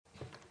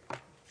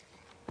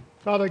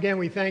Father, again,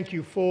 we thank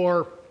you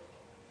for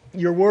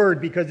your word,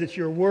 because it's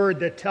your word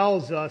that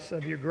tells us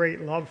of your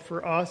great love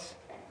for us.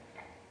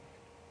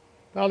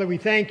 Father, we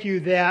thank you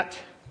that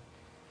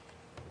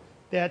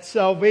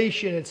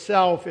salvation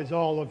itself is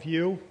all of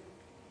you,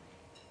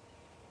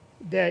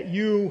 that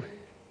you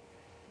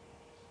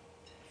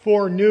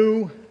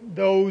foreknew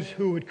those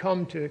who would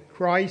come to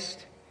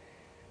Christ.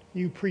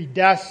 You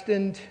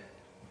predestined,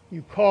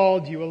 you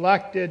called, you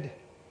elected.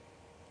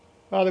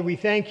 Father, we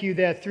thank you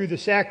that through the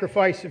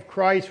sacrifice of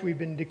Christ we've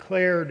been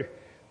declared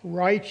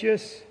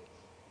righteous,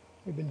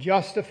 we've been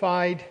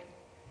justified,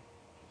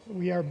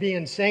 we are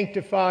being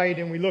sanctified,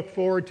 and we look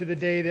forward to the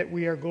day that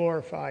we are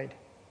glorified.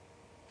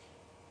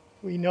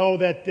 We know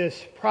that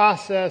this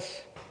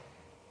process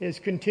is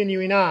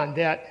continuing on,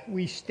 that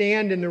we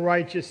stand in the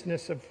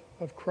righteousness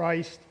of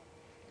Christ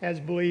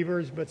as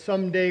believers, but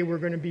someday we're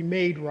going to be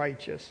made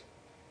righteous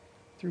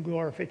through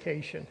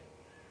glorification.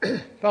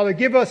 Father,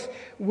 give us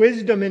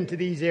wisdom into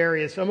these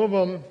areas. Some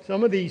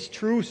of these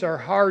truths are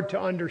hard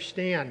to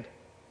understand.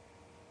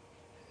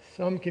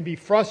 Some can be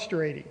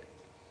frustrating.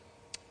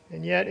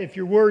 And yet, if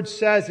your word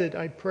says it,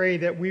 I pray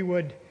that we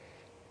would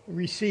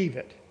receive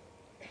it.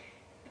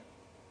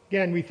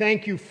 Again, we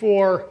thank you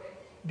for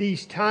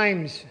these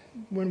times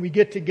when we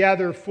get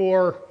together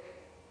for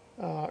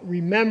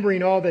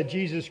remembering all that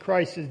Jesus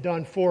Christ has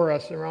done for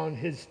us around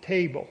his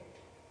table.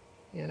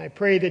 And I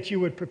pray that you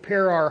would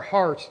prepare our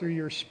hearts through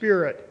your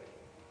Spirit.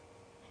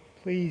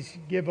 Please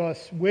give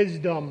us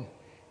wisdom,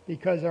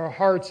 because our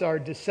hearts are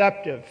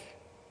deceptive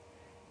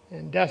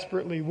and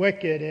desperately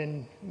wicked,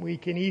 and we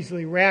can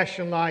easily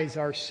rationalize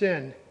our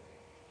sin.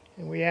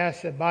 And we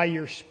ask that by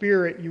your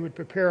Spirit you would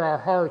prepare our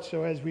hearts,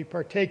 so as we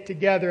partake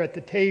together at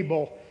the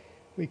table,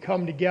 we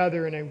come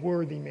together in a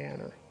worthy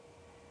manner.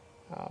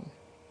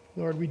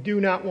 Lord, we do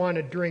not want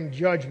to bring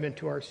judgment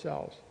to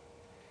ourselves.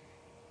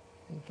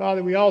 And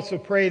Father, we also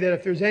pray that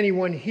if there's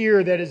anyone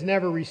here that has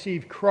never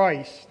received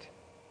Christ,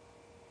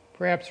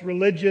 perhaps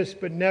religious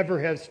but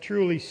never has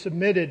truly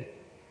submitted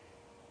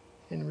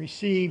and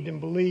received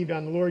and believed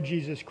on the Lord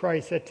Jesus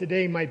Christ, that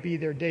today might be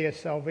their day of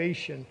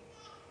salvation.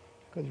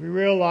 Because we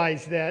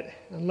realize that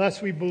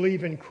unless we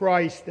believe in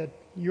Christ, that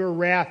your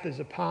wrath is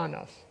upon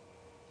us.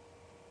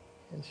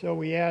 And so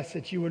we ask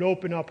that you would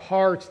open up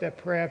hearts that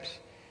perhaps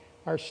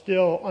are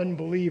still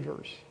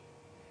unbelievers,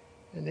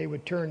 and they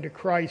would turn to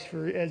Christ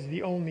as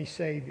the only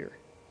Savior.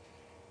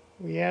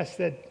 We ask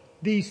that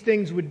these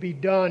things would be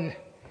done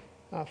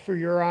for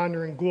your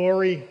honor and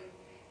glory,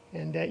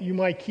 and that you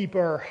might keep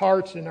our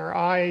hearts and our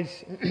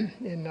eyes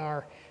and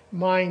our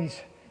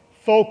minds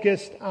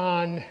focused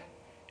on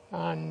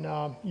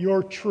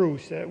your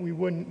truth, that we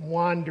wouldn't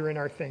wander in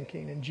our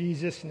thinking. In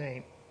Jesus'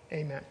 name,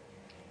 amen.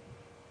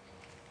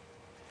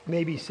 You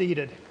may be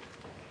seated.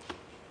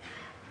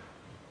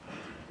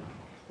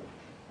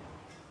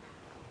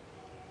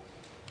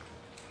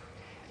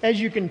 As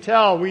you can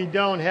tell, we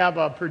don't have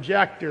a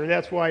projector.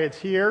 That's why it's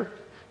here.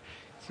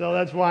 So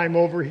that's why I'm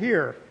over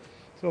here.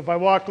 So if I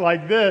walk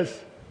like this,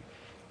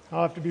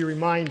 I'll have to be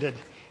reminded.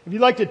 If you'd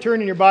like to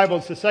turn in your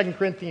Bibles to 2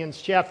 Corinthians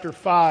chapter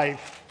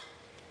 5.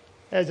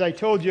 As I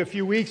told you a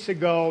few weeks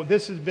ago,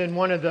 this has been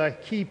one of the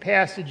key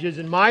passages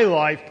in my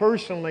life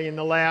personally in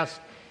the last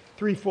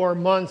 3-4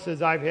 months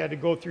as I've had to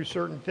go through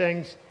certain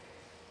things.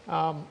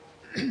 And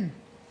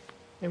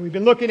we've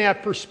been looking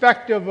at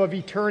perspective of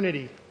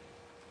eternity.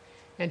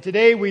 And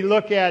today we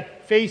look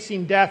at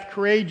facing death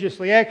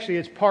courageously. Actually,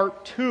 it's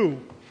part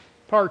two.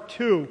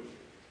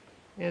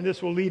 And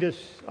this will lead us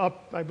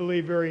up, I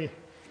believe, very,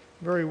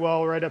 very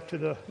well right up to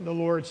the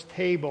Lord's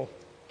table.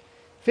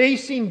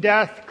 Facing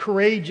death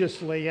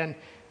courageously. And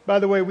by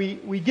the way,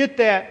 we get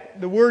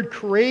the word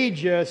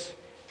courageous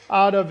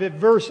out of it.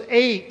 Verse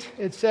 8,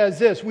 it says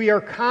this: we are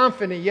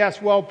confident,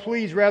 yes, well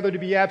pleased rather to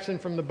be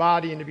absent from the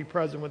body and to be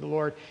present with the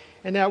Lord.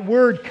 And that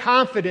word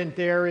confident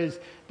there is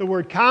the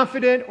word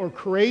confident or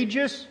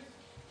courageous,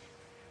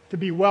 to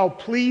be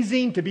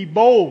well-pleasing, to be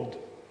bold.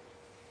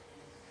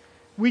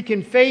 We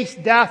can face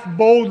death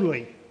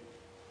boldly.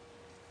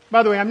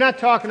 By the way, I'm not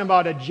talking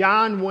about a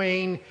John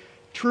Wayne,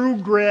 true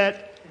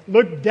grit,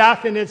 look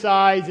death in its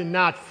eyes and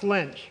not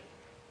flinch.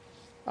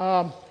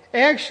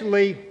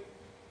 Actually,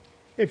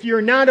 if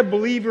you're not a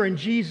believer in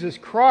Jesus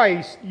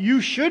Christ, you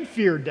should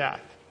fear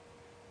death.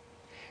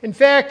 In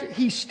fact,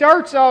 he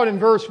starts out in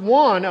verse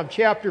 1 of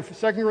chapter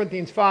 2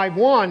 Corinthians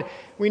 5:1.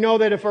 We know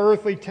that if our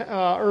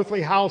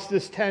earthly house,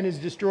 this tent, is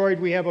destroyed,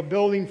 we have a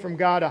building from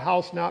God, a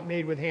house not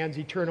made with hands,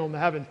 eternal in the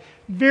heavens.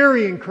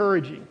 Very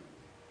encouraging.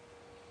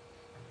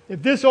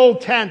 If this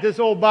old tent, this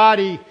old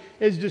body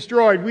is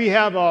destroyed, we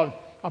have a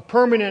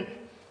permanent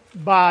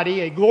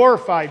body, a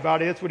glorified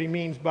body. That's what he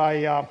means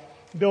by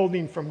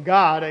building from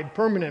God, a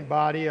permanent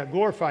body, a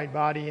glorified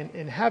body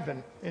in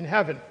heaven.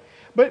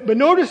 But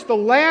notice the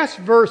last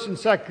verse in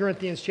 2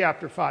 Corinthians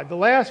chapter 5. The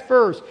last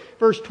verse,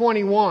 verse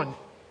 21.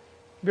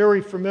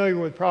 Very familiar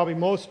with probably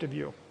most of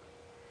you.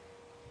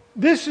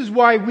 This is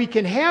why we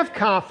can have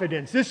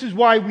confidence. This is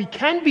why we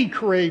can be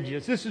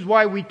courageous. This is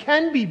why we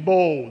can be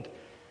bold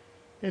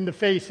in the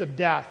face of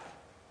death.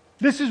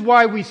 This is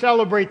why we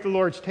celebrate the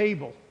Lord's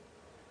table.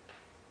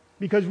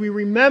 because we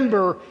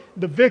remember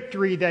the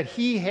victory that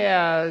He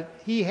had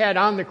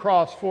on the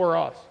cross for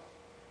us.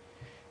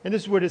 And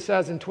this is what it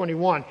says in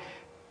 21.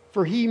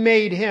 For He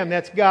made Him,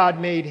 that's God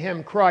made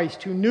Him,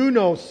 Christ, who knew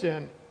no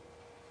sin,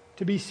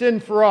 to be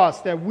sin for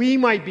us, that we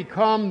might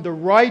become the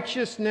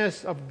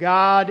righteousness of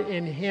God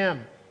in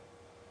Him.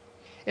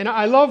 And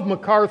I love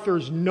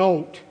MacArthur's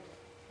note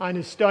on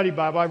his study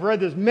Bible. I've read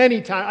this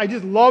many times. I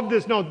just love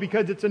this note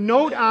because it's a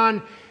note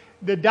on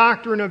the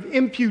doctrine of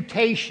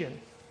imputation.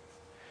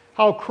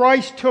 How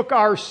Christ took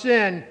our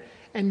sin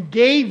and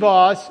gave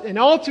us, and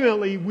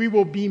ultimately we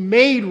will be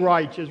made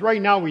righteous.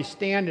 Right now we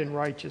stand in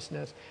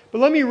righteousness. But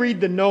let me read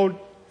the note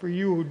for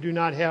you who do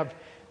not have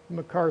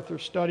MacArthur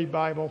Study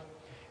Bible.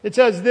 It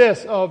says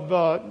this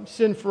of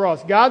sin for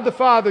us. God the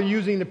Father,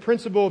 using the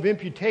principle of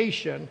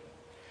imputation,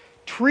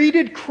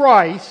 treated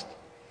Christ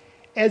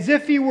as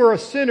if He were a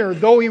sinner,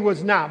 though He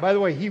was not. By the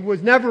way, He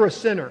was never a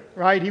sinner,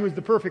 right? He was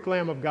the perfect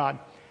Lamb of God.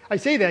 I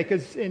say that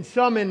because in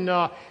some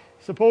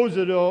supposed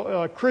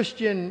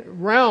Christian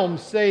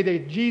realms say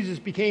that Jesus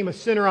became a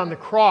sinner on the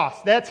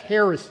cross. That's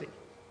heresy.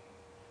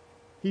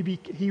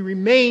 He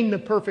remained the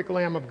perfect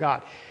Lamb of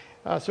God.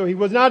 So He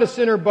was not a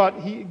sinner, but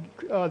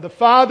the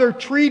Father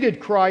treated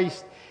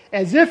Christ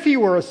as if He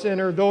were a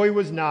sinner, though He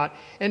was not,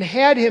 and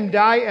had Him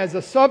die as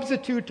a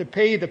substitute to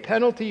pay the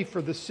penalty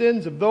for the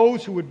sins of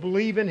those who would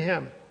believe in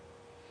Him.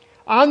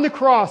 On the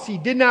cross, He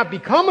did not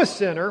become a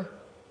sinner,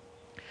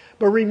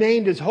 but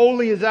remained as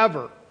holy as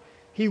ever.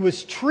 He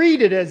was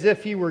treated as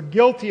if He were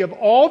guilty of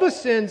all the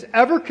sins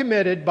ever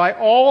committed by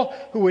all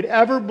who would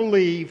ever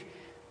believe,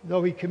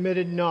 though He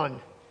committed none.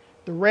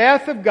 The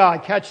wrath of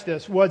God, catch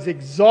this, was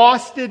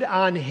exhausted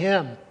on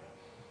Him.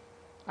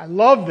 I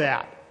love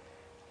that.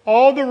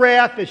 All the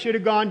wrath that should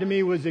have gone to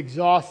me was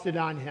exhausted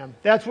on Him.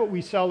 That's what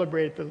we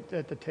celebrate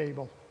at the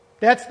table.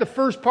 That's the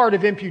first part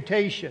of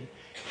imputation.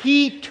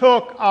 He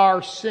took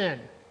our sin.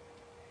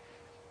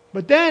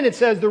 But then it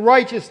says the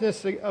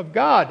righteousness of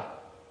God.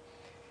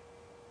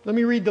 Let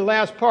me read the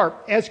last part.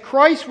 As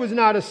Christ was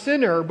not a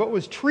sinner, but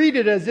was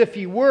treated as if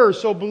He were,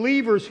 so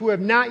believers who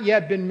have not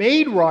yet been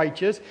made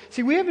righteous.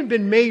 See, we haven't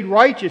been made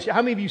righteous.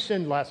 How many of you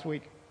sinned last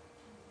week?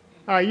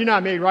 All right, you're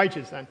not made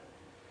righteous then.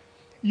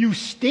 You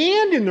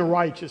stand in the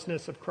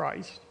righteousness of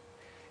Christ.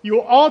 You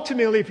will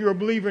ultimately, if you're a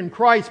believer in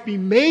Christ, be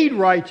made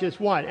righteous,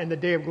 what? In the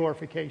day of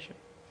glorification.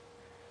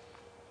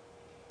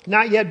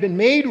 Not yet been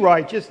made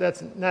righteous,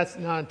 that's not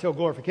until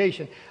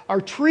glorification,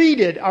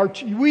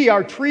 we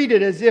are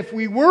treated as if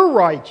we were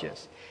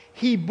righteous.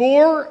 He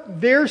bore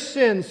their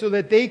sins so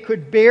that they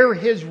could bear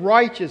His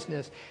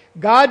righteousness.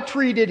 God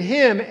treated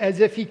Him as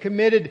if He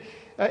committed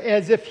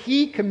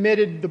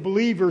the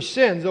believer's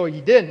sins, though He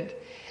didn't,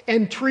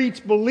 and treats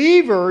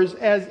believers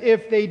as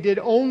if they did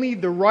only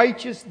the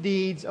righteous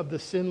deeds of the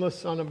sinless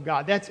Son of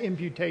God. That's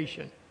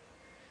imputation.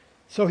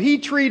 So He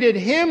treated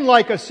Him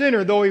like a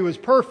sinner, though He was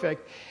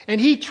perfect,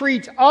 and He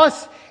treats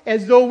us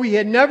as though we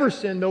had never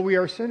sinned, though we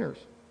are sinners.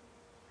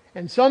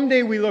 And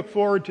someday we look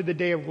forward to the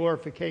day of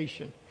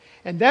glorification.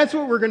 And that's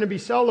what we're going to be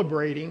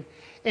celebrating.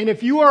 And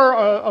if you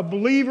are a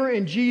believer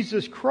in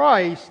Jesus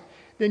Christ,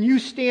 then you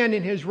stand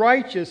in His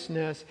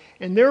righteousness,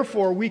 and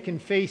therefore we can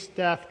face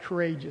death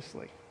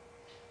courageously.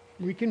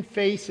 We can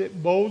face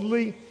it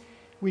boldly.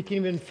 We can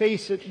even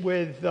face it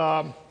with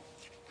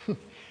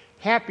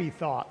happy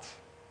thoughts.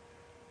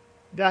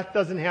 Death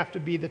doesn't have to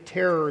be the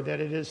terror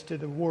that it is to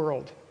the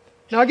world.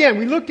 Now again,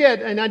 we looked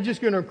at, and I'm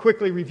just going to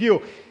quickly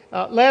review.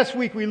 Last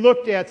week we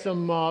looked at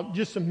some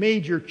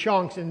major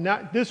chunks, and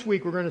this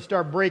week we're going to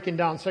start breaking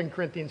down 2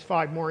 Corinthians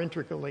 5 more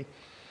intricately.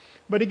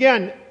 But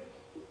again,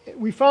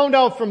 we found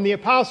out from the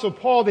Apostle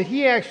Paul that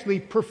he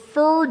actually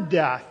preferred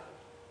death.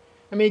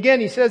 I mean, again,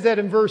 he says that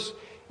in verse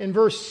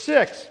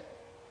 6.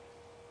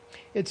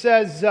 It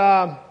says,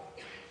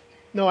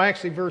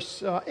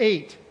 verse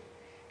 8.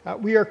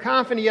 We are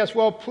confident, yes,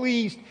 well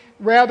pleased,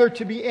 rather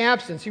to be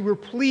absent. See, we're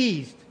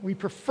pleased. We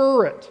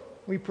prefer it.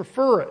 We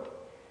prefer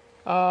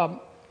it.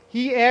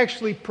 He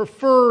actually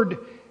preferred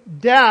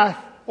death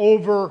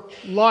over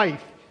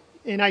life.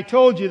 And I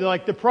told you,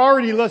 like the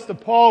priority list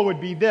of Paul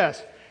would be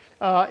this.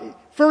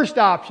 First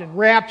option,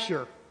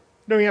 rapture.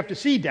 Don't even have to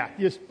see death.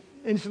 Just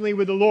instantly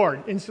with the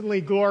Lord. Instantly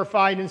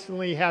glorified,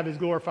 instantly have His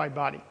glorified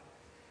body.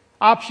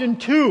 Option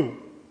 2,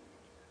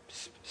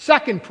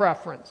 second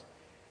preference.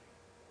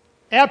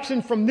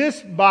 Absent from this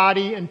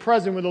body and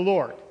present with the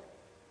Lord.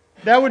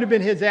 That would have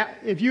been his,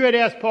 if you had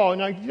asked Paul,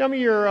 now tell me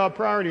your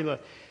priority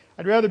list.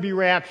 I'd rather be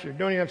raptured.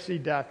 Don't even have to see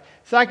death.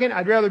 Second,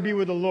 I'd rather be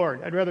with the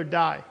Lord. I'd rather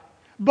die.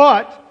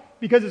 But,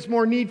 because it's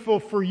more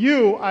needful for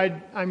you,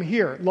 I'm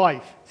here.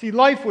 Life. See,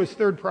 life was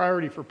third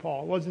priority for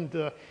Paul.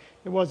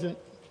 It wasn't,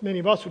 many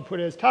of us would put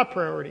it as top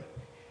priority.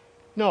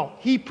 No,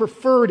 he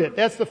preferred it.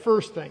 That's the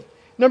first thing.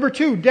 Number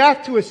 2,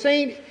 death to a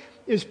saint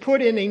is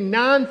put in a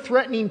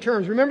non-threatening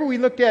terms. Remember we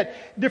looked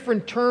at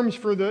different terms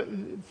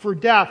for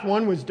death.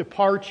 One was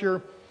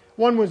departure.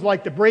 One was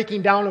like the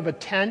breaking down of a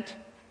tent.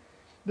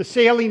 The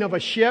sailing of a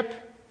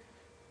ship.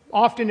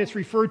 Often it's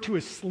referred to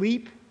as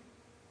sleep.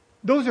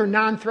 Those are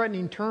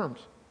non-threatening terms.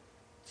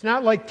 It's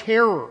not like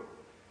terror.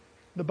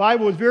 The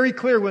Bible is very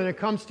clear when it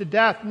comes to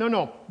death.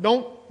 No.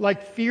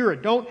 Don't fear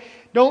it. Don't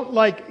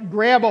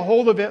grab a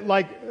hold of it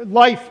like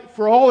life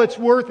for all it's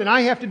worth and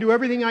I have to do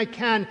everything I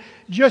can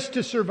just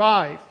to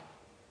survive.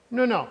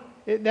 No.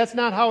 That's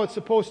not how it's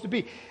supposed to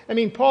be. I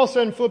mean, Paul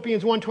said in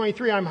Philippians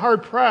 1:23, I'm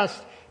hard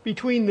pressed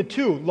between the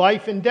two,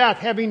 life and death,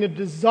 having a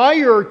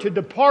desire to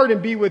depart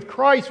and be with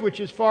Christ,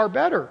 which is far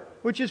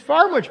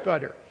much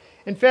better.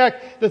 In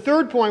fact, the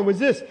third point was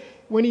this.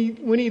 When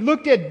he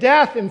looked at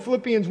death in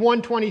Philippians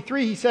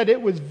 1:23, he said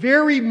it was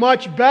very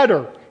much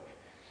better.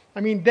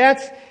 I mean,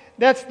 that's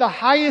the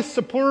highest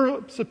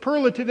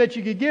superlative that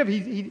you could give.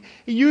 He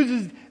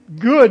uses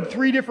good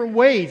 3 different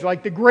ways,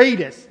 like the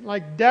greatest.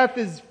 Like death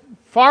is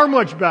far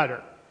much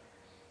better.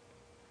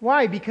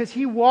 Why? Because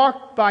he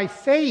walked by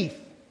faith.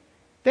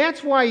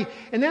 That's why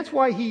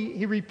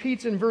he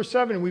repeats in verse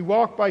 7, we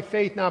walk by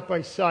faith, not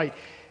by sight.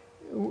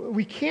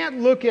 We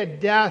can't look at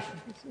death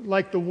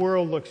like the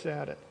world looks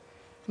at it.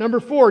 Number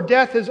 4,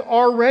 death has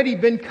already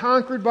been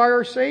conquered by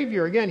our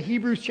Savior. Again,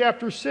 Hebrews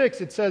chapter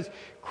 6, it says,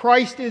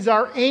 Christ is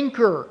our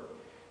anchor.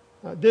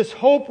 This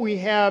hope we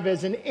have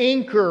as an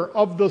anchor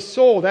of the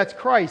soul. That's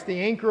Christ, the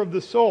anchor of the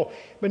soul.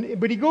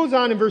 But he goes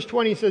on in verse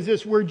 20, he says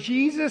this, where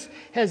Jesus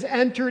has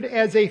entered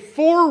as a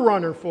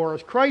forerunner for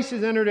us. Christ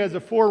has entered as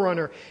a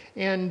forerunner.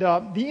 And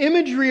the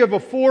imagery of a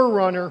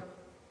forerunner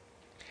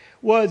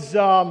was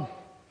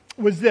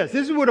this.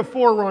 This is what a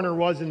forerunner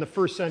was in the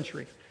first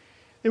century.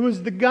 It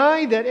was the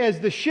guy that as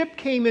the ship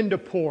came into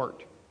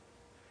port,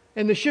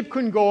 and the ship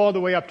couldn't go all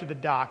the way up to the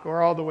dock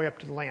or all the way up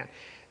to the land,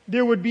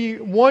 there would be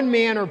one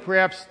man or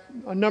perhaps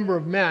a number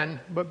of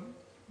men, but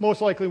most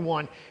likely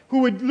one, who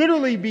would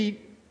literally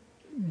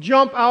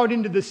jump out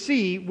into the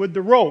sea with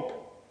the rope.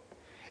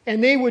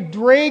 And they would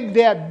drag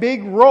that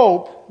big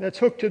rope that's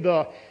hooked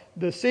to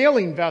the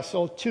sailing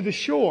vessel to the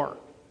shore.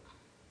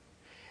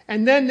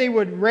 And then they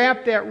would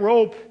wrap that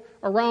rope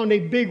around a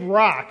big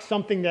rock,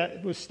 something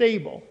that was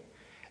stable,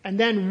 and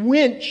then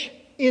winch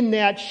in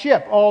that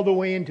ship all the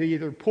way into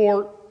either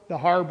port, the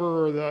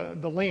harbor, or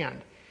the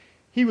land.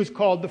 He was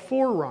called the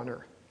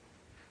forerunner.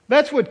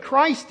 That's what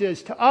Christ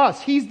is to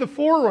us. He's the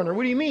forerunner.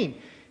 What do you mean?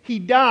 He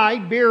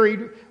died,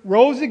 buried,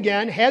 rose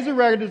again, has a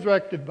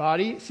resurrected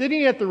body,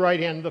 sitting at the right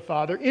hand of the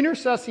Father,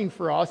 intercessing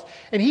for us,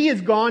 and He has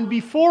gone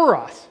before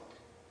us.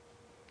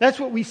 That's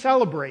what we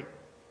celebrate.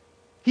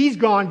 He's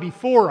gone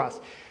before us.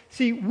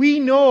 See, we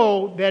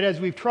know that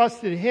as we've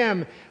trusted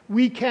Him,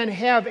 we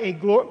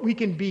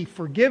can be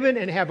forgiven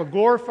and have a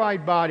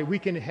glorified body. We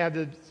can have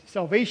the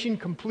salvation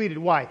completed.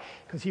 Why?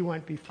 Because He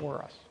went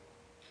before us.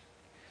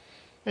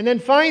 And then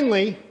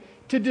finally,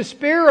 to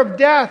despair of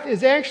death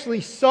is actually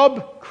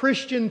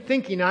sub-Christian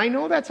thinking. Now, I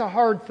know that's a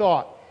hard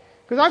thought,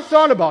 because I've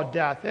thought about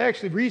death.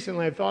 Actually,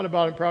 recently I've thought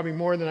about it probably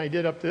more than I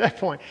did up to that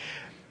point.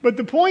 But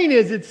the point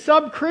is, it's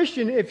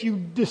sub-Christian if you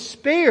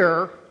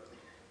despair.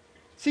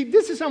 See,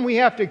 this is something we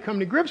have to come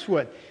to grips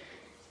with.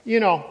 You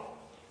know,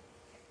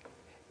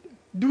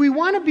 do we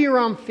want to be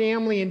around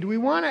family, and do we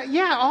want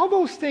to, all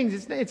those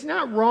things. It's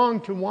not wrong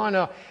to want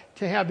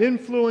to have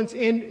influence,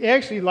 and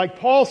actually, like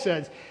Paul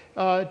says,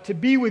 to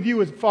be with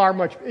you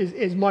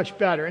is much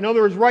better. In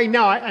other words, right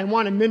now, I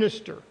want to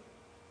minister.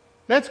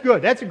 That's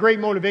good. That's a great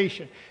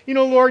motivation. You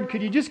know, Lord,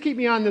 could you just keep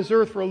me on this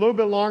earth for a little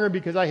bit longer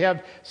because I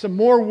have some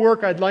more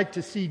work I'd like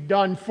to see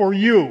done for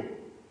you.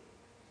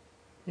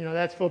 You know,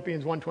 that's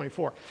Philippians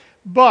 1:24.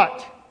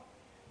 But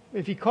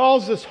if He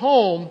calls us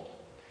home,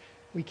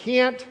 we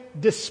can't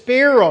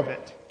despair of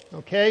it.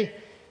 Okay?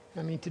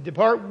 I mean, to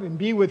depart and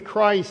be with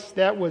Christ,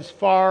 that was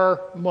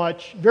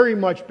very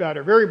much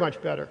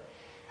better.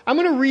 I'm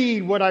going to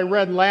read what I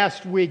read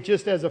last week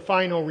just as a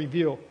final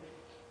review.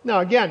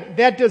 Now, again,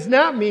 that does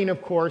not mean,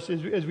 of course,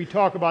 as we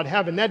talk about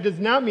heaven, that does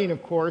not mean,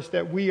 of course,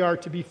 that we are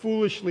to be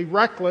foolishly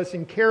reckless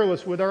and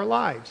careless with our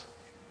lives.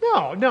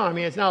 No, I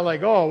mean, it's not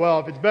like, oh, well,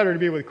 if it's better to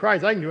be with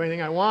Christ, I can do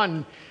anything I want,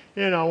 and,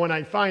 you know, when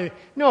I find...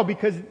 No,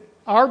 because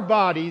our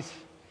bodies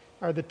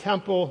are the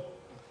temple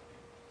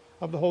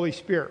of the Holy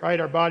Spirit, right?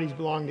 Our bodies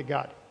belong to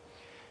God.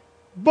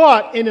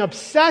 But an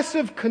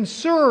obsessive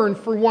concern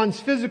for one's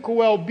physical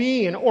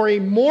well-being or a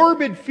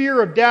morbid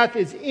fear of death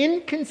is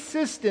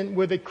inconsistent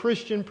with a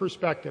Christian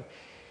perspective.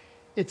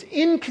 It's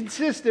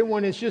inconsistent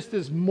when it's just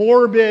this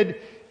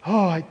morbid,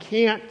 I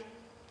can't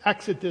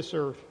exit this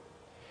earth.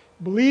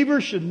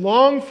 Believers should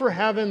long for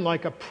heaven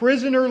like a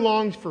prisoner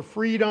longs for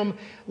freedom,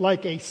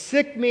 like a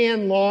sick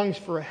man longs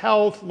for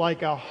health,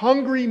 like a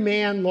hungry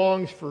man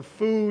longs for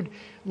food,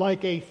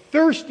 like a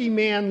thirsty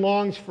man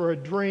longs for a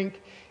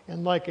drink,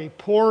 and like a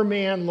poor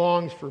man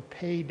longs for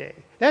payday.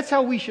 That's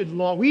how we should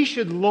long. We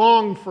should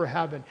long for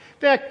heaven. In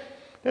fact,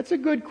 that's a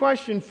good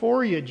question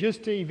for you,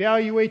 just to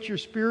evaluate your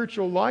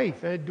spiritual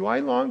life. Do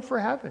I long for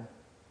heaven?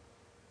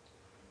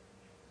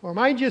 Or am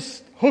I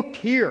just hooked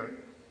here?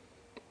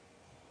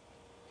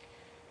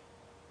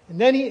 And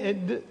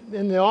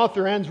then the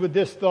author ends with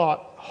this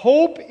thought.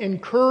 Hope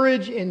and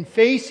courage in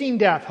facing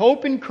death.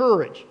 Hope and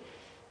courage.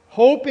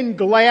 Hope and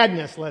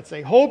gladness, let's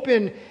say. Hope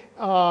and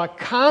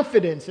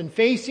confidence in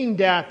facing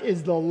death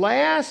is the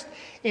last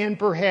and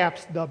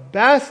perhaps the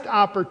best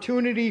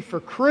opportunity for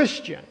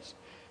Christians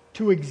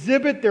to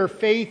exhibit their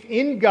faith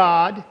in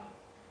God,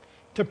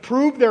 to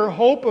prove their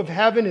hope of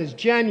heaven is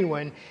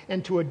genuine,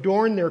 and to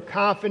adorn their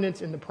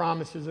confidence in the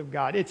promises of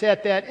God. It's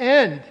at that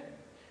end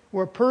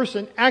where a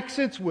person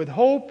exits with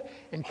hope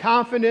and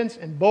confidence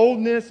and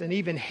boldness and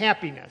even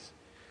happiness,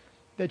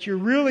 that you're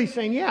really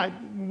saying, yeah,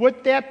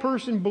 what that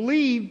person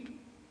believed,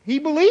 he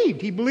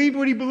believed. He believed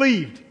what he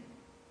believed.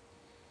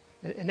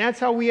 And that's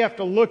how we have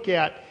to look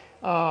at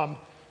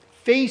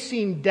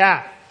facing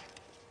death.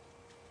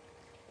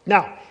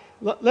 Now,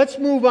 let's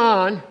move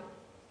on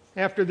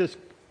after this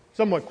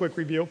somewhat quick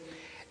review.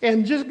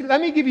 And just let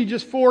me give you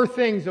just 4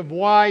 things of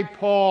why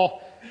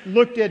Paul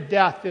looked at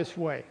death this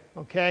way,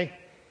 okay?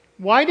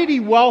 Why did he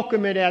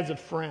welcome it as a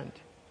friend?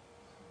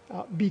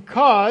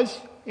 Because,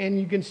 and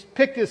you can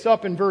pick this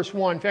up in verse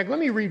 1. In fact, let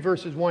me read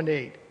verses 1 to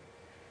 8.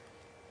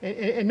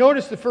 And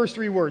notice the first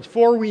 3 words,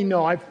 for we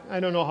know. I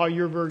don't know how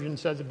your version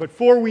says it, but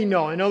for we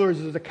know. In other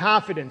words, there's a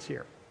confidence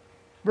here.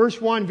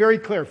 Verse 1, very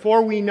clear.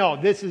 For we know.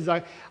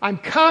 I'm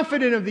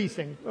confident of these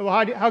things. Well,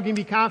 how can you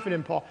be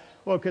confident, Paul?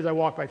 Well, because I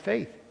walk by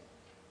faith.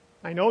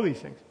 I know these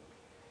things.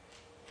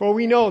 For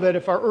we know that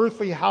if our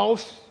earthly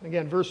house,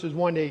 again, verses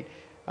 1 to 8,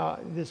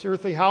 this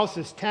earthly house,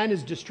 this tent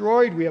is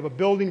destroyed, we have a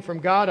building from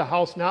God, a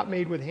house not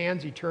made with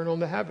hands, eternal in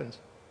the heavens.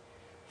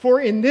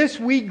 For in this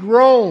we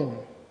groan,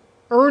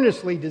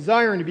 earnestly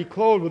desiring to be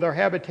clothed with our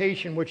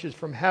habitation which is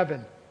from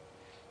heaven.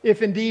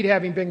 If indeed,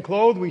 having been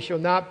clothed, we shall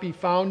not be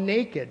found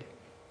naked.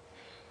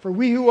 For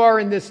we who are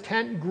in this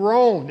tent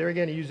groan, there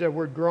again, he used that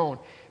word groan,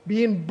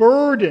 being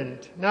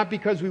burdened, not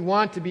because we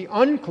want to be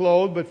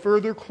unclothed, but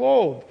further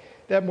clothed,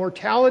 that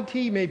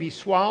mortality may be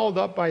swallowed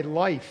up by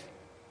life.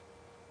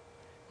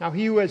 Now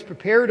he who has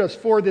prepared us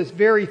for this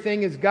very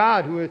thing is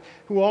God,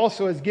 who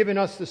also has given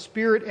us the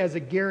Spirit as a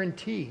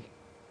guarantee.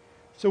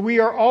 So we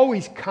are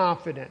always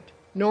confident,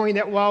 knowing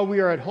that while we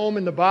are at home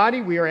in the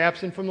body, we are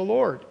absent from the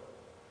Lord.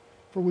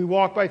 For we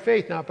walk by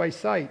faith, not by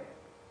sight.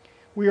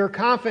 We are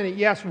confident,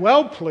 yes,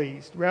 well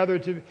pleased, rather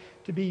to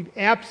be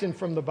absent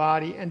from the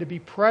body and to be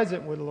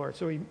present with the Lord.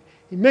 So he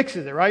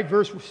mixes it, right?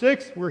 Verse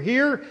 6, we're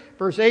here.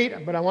 Verse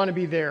 8, but I want to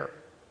be there.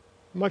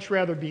 Much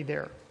rather be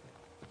there.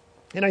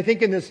 And I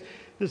think in this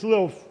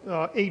little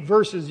 8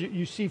 verses,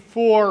 you see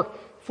four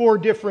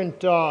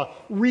different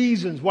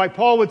reasons why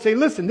Paul would say,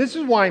 listen, this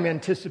is why I'm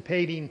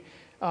anticipating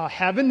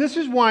heaven. This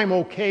is why I'm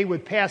okay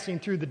with passing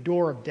through the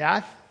door of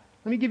death.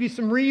 Let me give you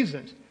some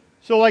reasons.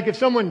 So like if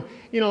someone,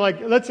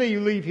 let's say you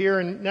leave here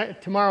and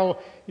tomorrow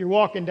you're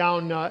walking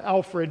down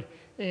Alfred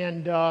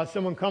and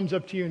someone comes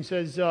up to you and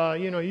says,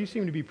 you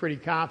seem to be pretty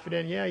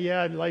confident.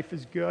 Yeah, life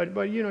is good.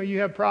 But, you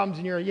have problems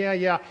and you're,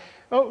 yeah.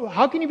 Oh,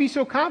 how can you be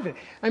so confident?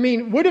 I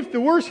mean, what if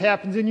the worst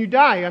happens and you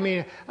die? I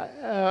mean,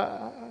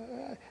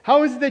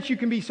 how is it that you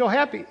can be so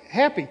happy?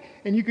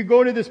 And you could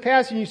go to this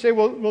passage and you say,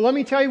 well, let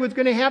me tell you what's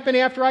going to happen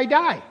after I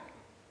die.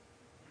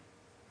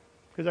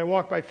 Because I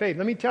walk by faith.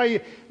 Let me tell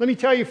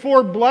you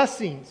 4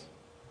 blessings.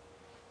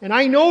 And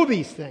I know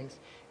these things.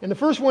 And the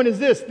first one is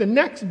this: the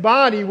next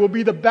body will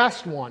be the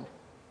best one.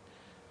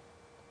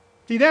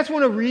 See, that's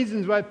one of the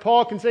reasons why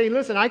Paul can say,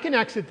 listen, I can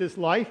exit this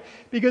life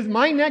because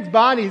my next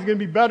body is going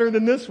to be better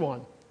than this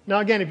one. Now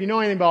again, if you know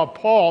anything about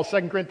Paul,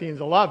 2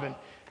 Corinthians 11,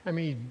 I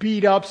mean, he's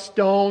beat up,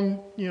 stoned,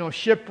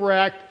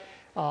 shipwrecked,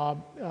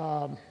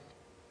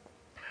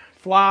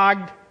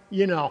 flogged,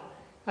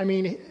 I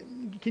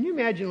mean, can you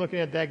imagine looking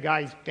at that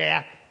guy's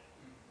back?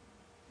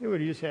 He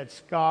would have just had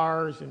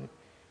scars and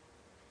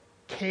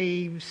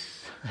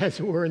caves, as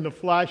it were, in the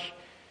flesh,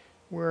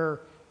 where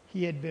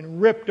he had been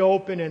ripped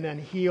open and then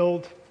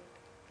healed.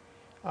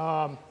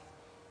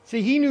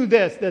 See, he knew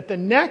that the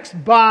next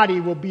body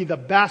will be the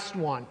best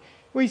one.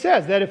 Well, he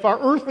says that if our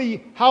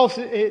earthly house,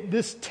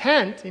 this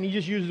tent, and he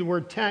just uses the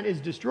word tent,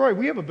 is destroyed,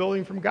 we have a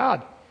building from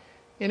God.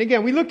 And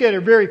again, we looked at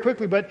it very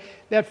quickly, but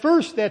that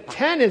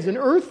tent is an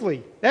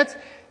earthly. That's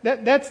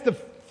the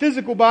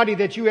physical body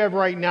that you have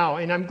right now.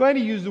 And I'm glad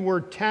he used the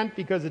word tent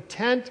because a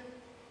tent,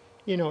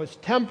 it's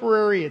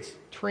temporary, it's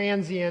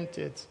transient,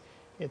 it's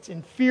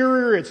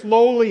inferior, it's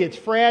lowly, it's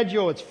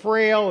fragile, it's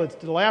frail, it's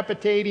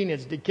dilapidating,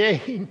 it's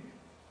decaying.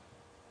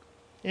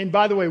 And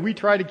by the way, we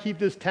try to keep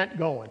this tent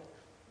going,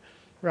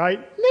 right?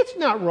 And that's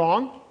not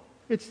wrong.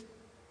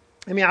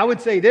 I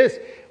would say this,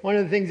 one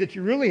of the things that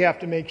you really have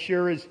to make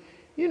sure is,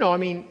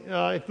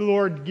 if the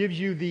Lord gives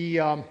you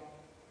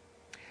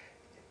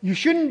you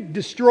shouldn't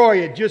destroy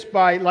it just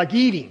by,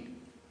 eating.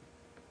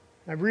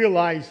 I've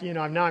realized,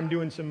 now I'm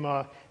doing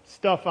some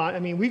stuff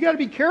on, we got to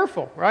be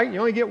careful, right? You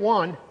only get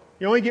one.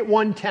 You only get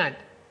one tent.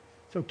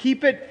 So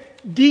keep it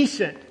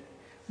decent.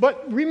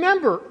 But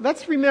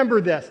let's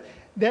remember this,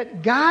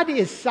 that God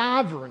is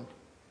sovereign.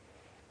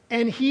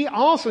 And he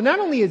also, not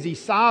only is he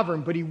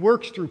sovereign, but he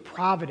works through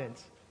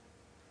providence.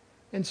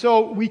 And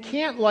so we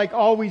can't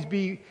always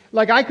be,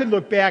 I could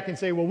look back and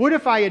say, well, what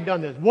if I had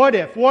done this? What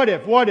if?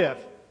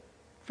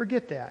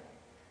 Forget that.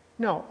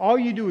 No, all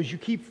you do is you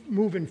keep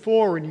moving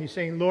forward and you're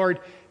saying, Lord,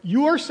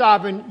 you are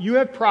sovereign, you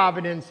have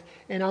providence,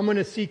 and I'm going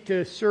to seek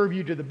to serve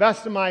you to the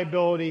best of my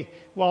ability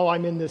while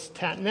I'm in this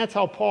tent. And that's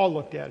how Paul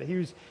looked at it.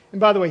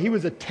 And by the way, he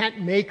was a tent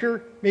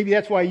maker. Maybe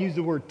that's why I use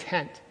the word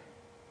tent.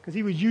 because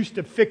he was used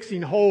to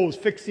fixing holes,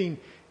 fixing,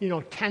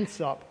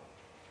 tents up.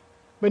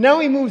 But now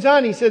he moves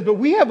on. He says, but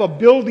we have a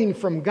building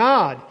from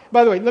God.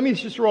 By the way, let me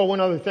just throw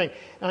one other thing.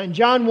 In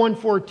John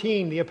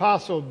 1:14, the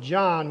Apostle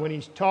John, when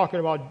he's talking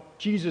about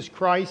Jesus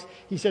Christ,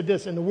 he said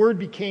this, and the Word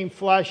became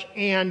flesh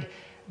and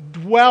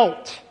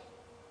dwelt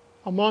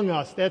among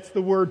us. That's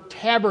the word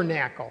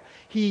tabernacle.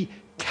 He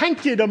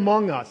tented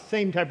among us.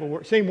 Same type of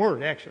word, same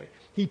word actually.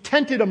 He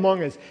tented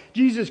among us.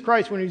 Jesus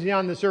Christ, when he was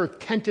on this earth,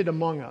 tented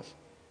among us.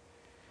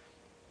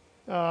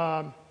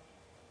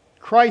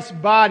 Christ's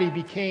body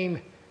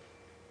became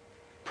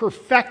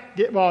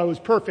perfected. Well, it was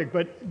perfect,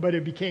 but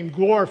it became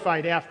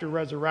glorified after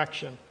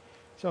resurrection.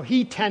 So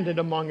he tented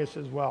among us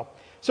as well.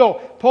 So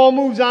Paul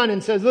moves on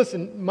and says,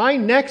 listen, my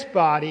next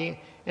body,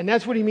 and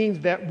that's what he means,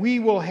 that we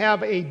will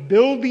have a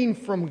building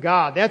from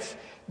God.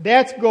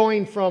 That's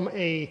going from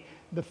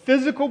the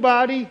physical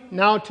body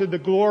now to the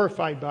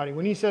glorified body.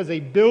 When he says a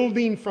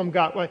building from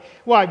God.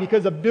 Why?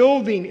 Because a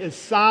building is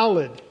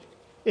solid.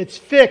 It's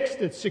fixed.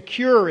 It's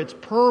secure. It's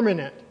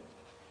permanent.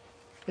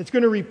 It's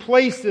going to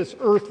replace this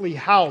earthly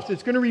house.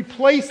 It's going to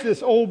replace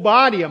this old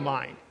body of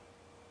mine.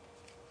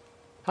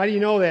 How do you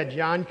know that,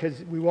 John?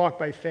 Because we walk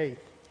by faith.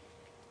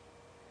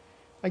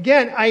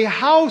 Again, a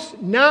house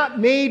not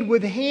made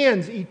with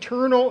hands,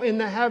 eternal in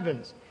the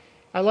heavens.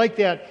 I like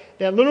that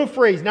little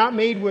phrase, not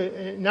made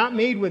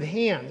with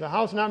hands, a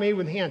house not made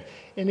with hands.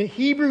 And in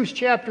Hebrews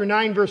chapter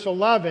 9, verse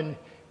 11,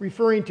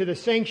 referring to the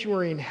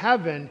sanctuary in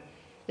heaven,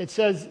 it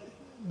says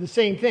the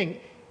same thing.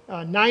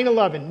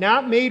 9:11,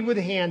 not made with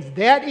hands,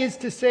 that is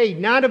to say,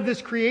 not of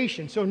this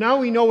creation. So now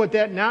we know what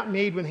that not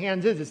made with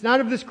hands is. It's not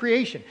of this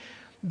creation.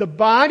 The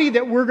body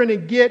that we're going to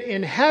get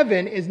in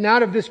heaven is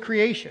not of this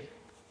creation.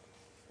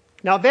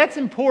 Now that's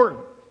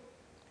important.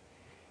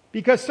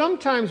 Because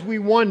sometimes we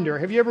wonder,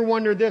 have you ever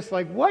wondered this?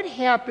 Like, what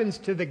happens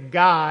to the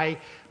guy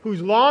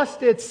who's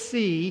lost at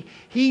sea,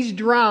 he's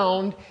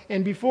drowned,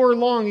 and before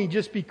long he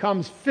just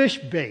becomes fish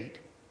bait?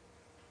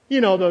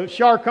 The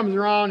shark comes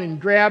around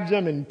and grabs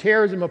him and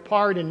tears him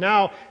apart, and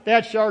now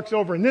that shark's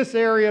over in this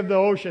area of the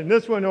ocean,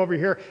 this one over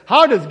here.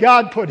 How does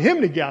God put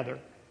him together?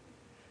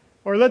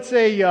 Or let's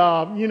say,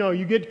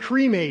 you get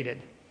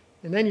cremated.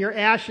 And then your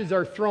ashes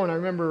are thrown. I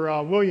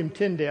remember William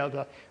Tyndale,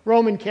 the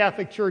Roman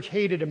Catholic Church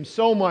hated him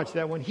so much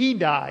that when he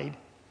died,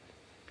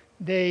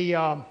 they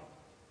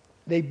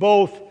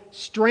both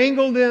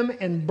strangled him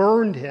and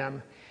burned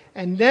him.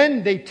 And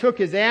then they took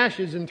his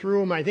ashes and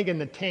threw him, I think, in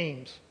the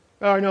Thames.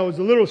 Oh, no, it was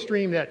a little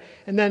stream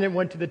and then it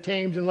went to the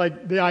Thames, and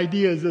like the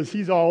idea is this,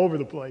 he's all over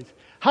the place.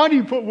 How do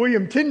you put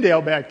William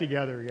Tyndale back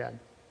together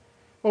again?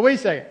 Well, wait a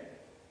second.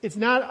 It's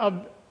not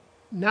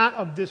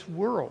of this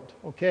world,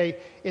 okay?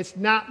 It's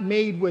not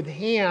made with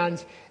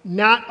hands,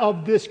 not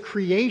of this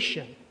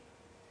creation.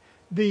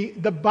 The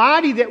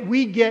body that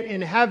we get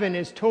in heaven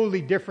is totally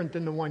different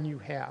than the one you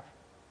have.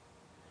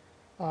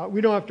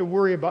 We don't have to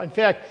worry about. In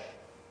fact,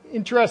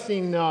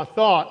 interesting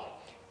thought.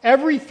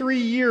 Every 3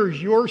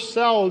 years, your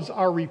cells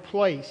are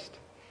replaced.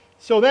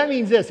 So that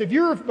means this. If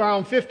you're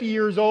around 50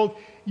 years old,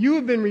 you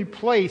have been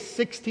replaced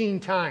 16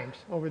 times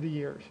over the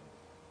years.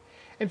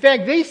 In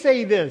fact, they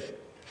say this.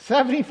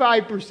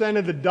 75%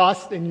 of the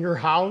dust in your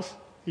house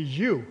is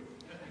you.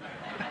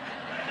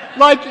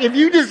 Like, if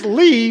you just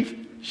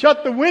leave,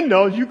 shut the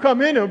windows, you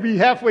come in, it'll be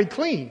halfway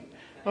clean.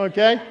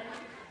 Okay?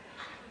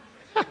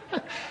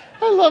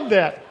 I love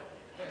that.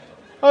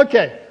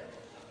 Okay.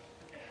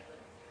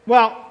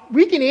 Well,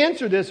 we can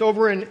answer this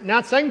over in,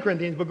 not 2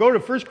 Corinthians, but go to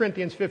 1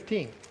 Corinthians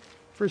 15.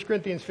 1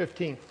 Corinthians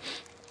 15.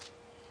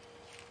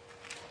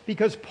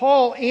 Because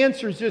Paul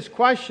answers this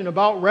question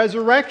about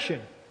resurrection.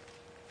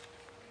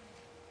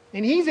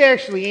 And he's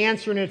actually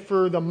answering it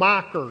for the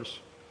mockers.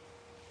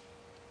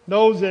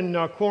 Those in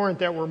Corinth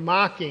that were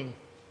mocking,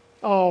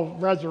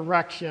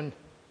 resurrection.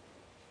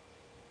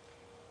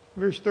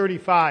 Verse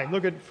 35.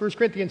 Look at 1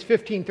 Corinthians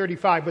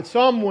 15:35. But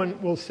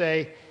someone will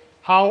say,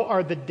 how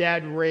are the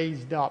dead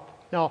raised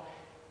up? Now,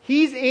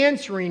 he's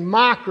answering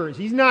mockers.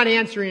 He's not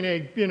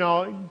answering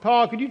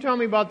Paul, could you tell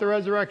me about the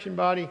resurrection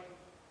body?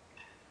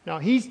 No,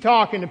 he's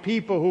talking to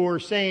people who are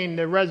saying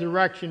the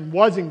resurrection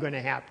wasn't going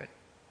to happen.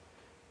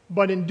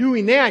 But in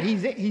doing that,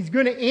 he's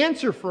going to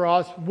answer for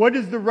us, what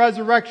does the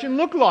resurrection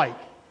look like?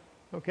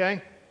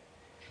 Okay?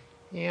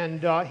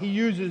 And he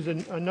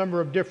uses a number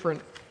of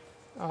different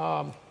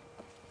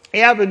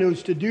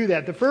avenues to do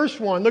that. The first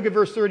one, look at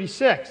verse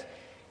 36.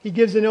 He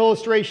gives an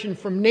illustration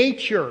from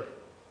nature.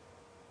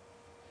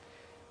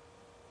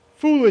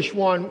 Foolish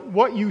one,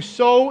 what you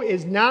sow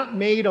is not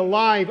made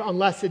alive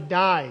unless it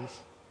dies.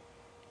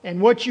 And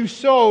what you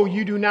sow,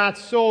 you do not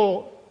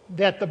sow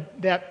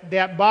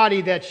that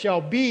body that shall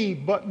be,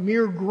 but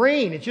mere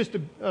grain. It's just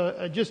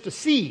a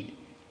seed.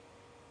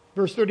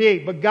 Verse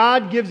 38, but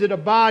God gives it a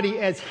body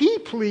as He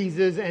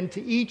pleases, and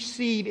to each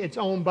seed its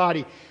own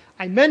body.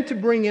 I meant to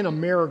bring in a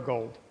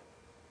marigold.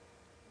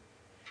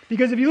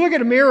 Because if you look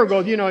at a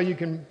marigold,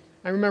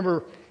 I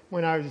remember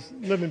when I was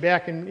living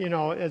back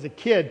as a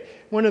kid,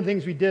 one of the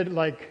things we did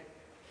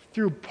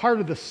through part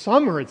of the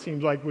summer, it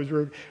seems like, was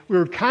we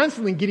were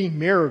constantly getting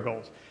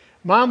marigolds.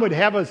 Mom would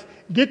have us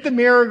get the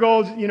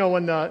marigolds,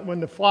 when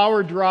the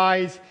flower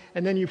dries,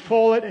 and then you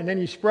pull it, and then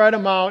you spread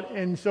them out,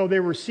 and so they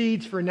were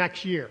seeds for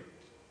next year.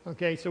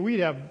 Okay, so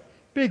we'd have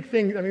big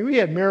things. I mean, we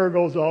had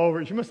marigolds all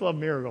over. She must love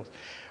marigolds.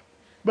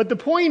 But the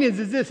point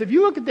is this: if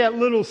you look at that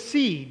little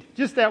seed,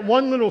 just that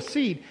one little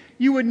seed,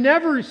 you would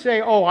never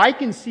say, "Oh, I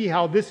can see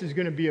how this is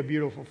going to be a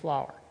beautiful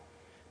flower,"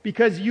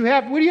 because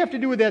what do you have to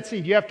do with that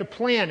seed? You have to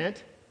plant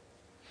it.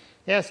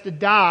 It has to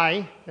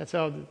die. That's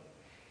how.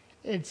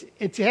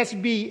 It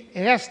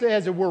has to,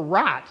 as it were,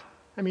 rot.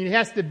 I mean, it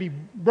has to be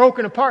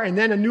broken apart and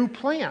then a new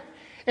plant.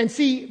 And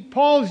see,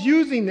 Paul's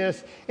using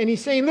this and he's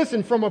saying,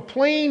 listen, from a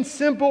plain,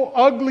 simple,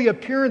 ugly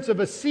appearance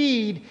of a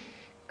seed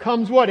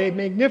comes what? A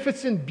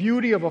magnificent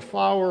beauty of a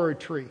flower or a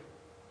tree.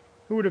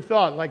 Who would have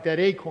thought like that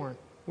acorn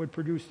would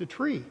produce the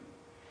tree?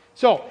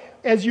 So,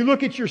 as you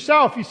look at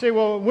yourself, you say,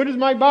 well, what is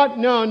my body?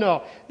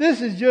 No.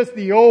 This is just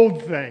the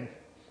old thing.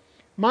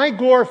 My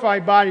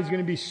glorified body is going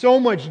to be so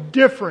much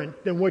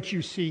different than what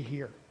you see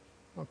here.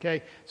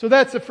 Okay? So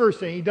that's the first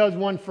thing. He does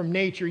one from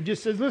nature. He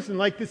just says, listen,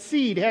 like the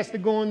seed has to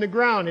go in the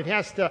ground. It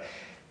has to,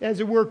 as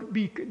it were,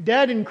 be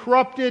dead and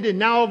corrupted, and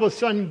now all of a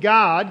sudden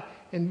God,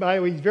 and by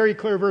the way, he's very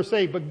clear, verse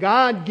 8, but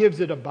God gives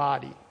it a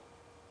body.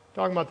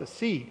 Talking about the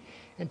seed.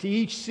 And to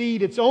each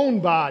seed its own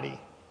body.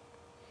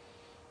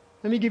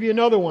 Let me give you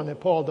another one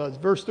that Paul does.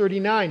 Verse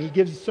 39, he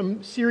gives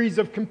some series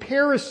of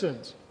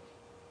comparisons.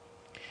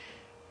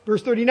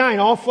 Verse 39,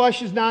 all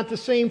flesh is not the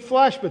same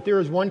flesh, but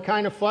there is one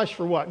kind of flesh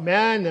for what?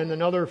 Men, and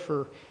another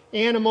for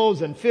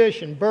animals and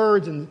fish and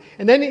birds, and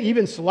then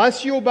even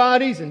celestial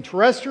bodies and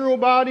terrestrial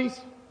bodies.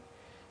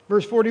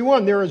 Verse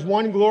 41, there is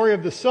one glory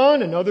of the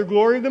sun, another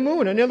glory of the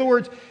moon. In other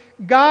words,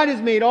 God has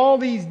made all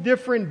these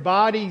different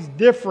bodies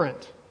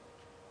different.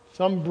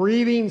 Some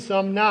breathing,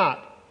 some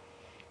not.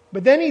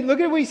 But then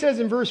look at what he says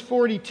in verse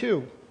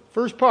 42,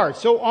 first part.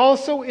 So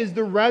also is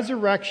the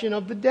resurrection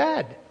of the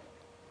dead.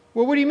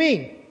 Well, what do you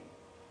mean?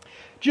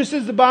 Just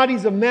as the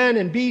bodies of men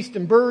and beasts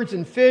and birds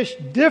and fish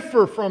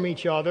differ from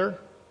each other,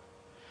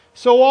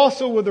 so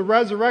also will the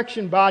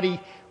resurrection body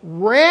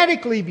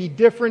radically be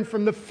different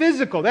from the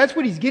physical. That's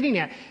what he's getting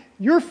at.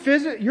 Your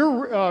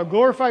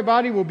glorified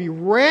body will be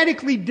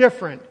radically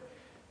different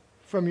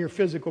from your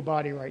physical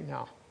body right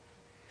now.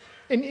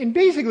 And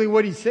basically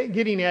what he's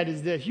getting at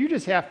is this. You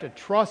just have to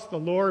trust the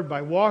Lord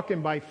by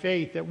walking by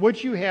faith that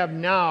what you have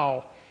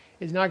now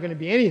is not going to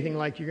be anything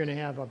like you're going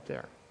to have up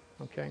there.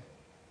 Okay?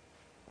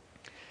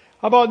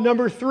 How about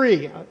number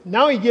 3?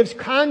 Now he gives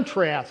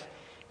contrast.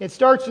 It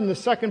starts in the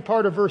second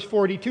part of verse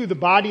 42. The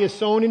body is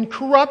sown in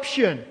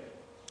corruption.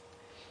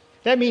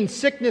 That means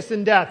sickness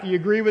and death. Do you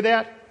agree with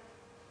that?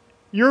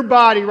 Your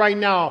body right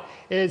now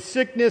is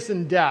sickness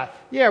and death.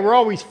 Yeah, we're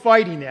always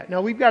fighting that.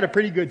 Now, we've got a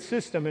pretty good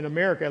system in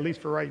America, at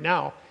least for right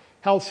now,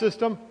 health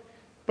system.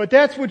 But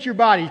that's what your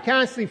body, you're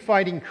constantly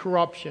fighting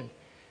corruption.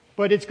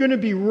 But it's going to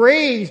be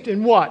raised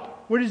in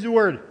what? What is the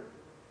word?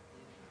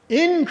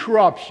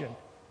 Incorruption.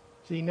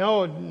 See,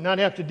 no, not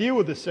have to deal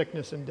with the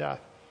sickness and death.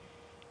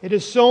 It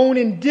is sown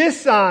in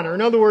dishonor.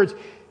 In other words,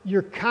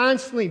 you're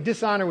constantly,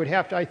 dishonor would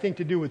have to, I think,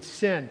 to do with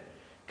sin.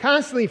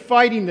 Constantly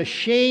fighting the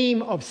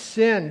shame of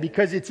sin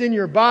because it's in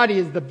your body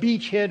as the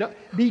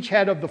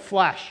beachhead of the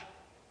flesh.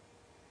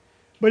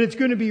 But it's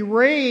going to be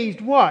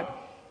raised, what?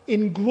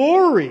 In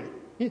glory.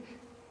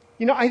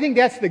 I think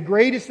that's the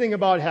greatest thing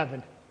about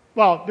heaven.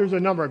 Well, there's a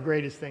number of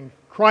greatest things.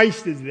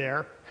 Christ is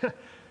there.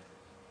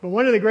 But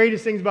one of the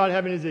greatest things about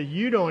heaven is that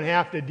you don't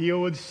have to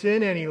deal with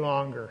sin any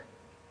longer.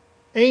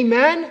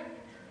 Amen?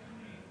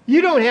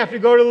 You don't have to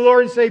go to the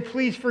Lord and say,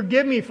 please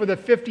forgive me for the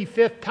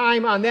 55th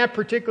time on that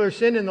particular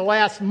sin in the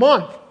last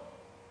month.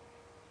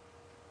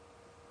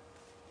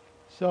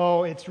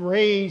 So it's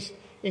raised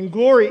in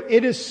glory.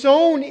 It is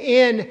sown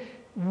in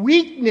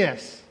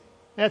weakness.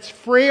 That's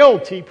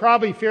frailty,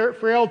 probably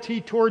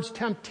frailty towards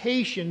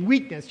temptation,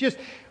 weakness. Just,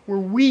 we're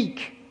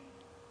weak.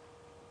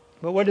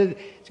 But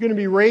it's going to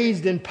be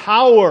raised in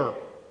power.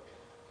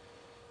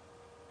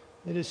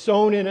 It is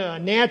sown in a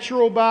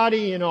natural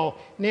body,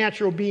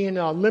 natural being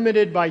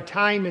limited by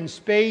time and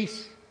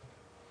space.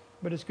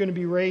 But it's going to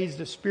be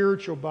raised a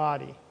spiritual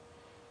body.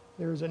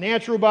 There is a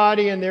natural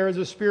body and there is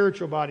a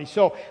spiritual body.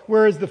 So,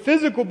 whereas the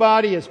physical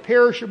body is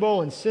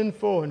perishable and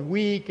sinful and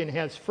weak and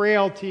has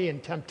frailty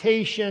and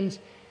temptations,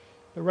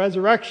 the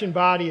resurrection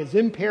body is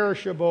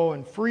imperishable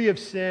and free of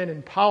sin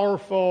and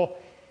powerful.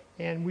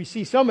 And we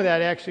see some of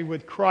that actually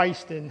with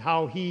Christ and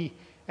how he,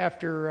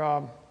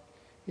 after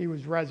he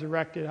was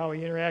resurrected, how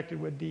he interacted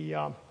with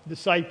the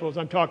disciples.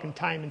 I'm talking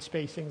time and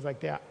space, things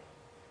like that.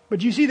 But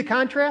do you see the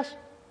contrast?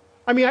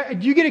 I mean,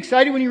 do you get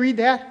excited when you read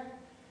that?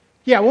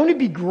 Yeah, won't it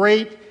be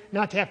great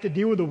not to have to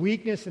deal with the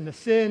weakness and the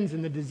sins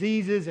and the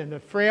diseases and the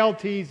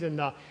frailties and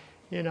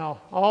the,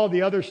 all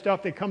the other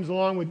stuff that comes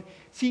along with.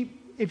 See,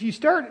 if you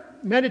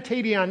start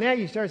meditating on that,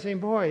 you start saying,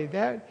 boy,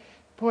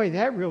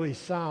 that really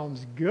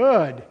sounds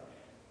good.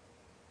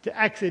 To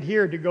exit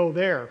here, to go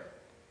there.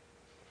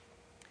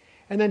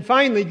 And then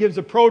finally gives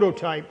a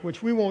prototype,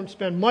 which we won't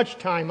spend much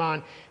time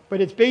on,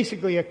 but it's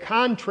basically a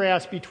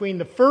contrast between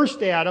the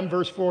first Adam,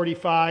 verse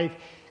 45,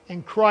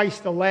 and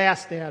Christ, the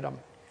last Adam.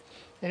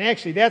 And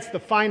actually, that's the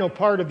final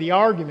part of the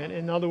argument.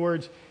 In other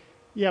words,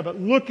 yeah, but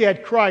look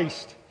at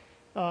Christ.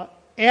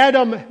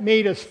 Adam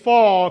made us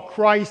fall.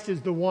 Christ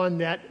is the one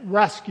that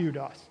rescued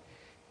us.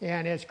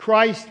 And as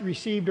Christ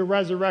received a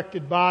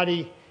resurrected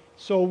body,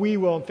 so we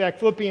will. In fact,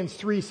 Philippians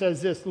 3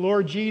 says this,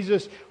 Lord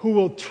Jesus, who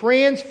will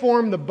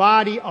transform the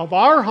body of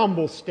our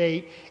humble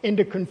state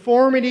into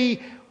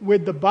conformity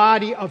with the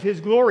body of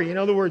His glory. In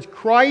other words,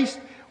 Christ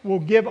will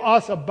give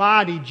us a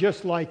body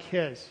just like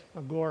His,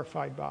 a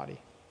glorified body.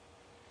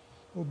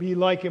 We'll be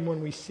like Him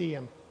when we see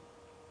Him.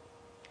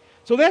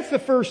 So that's the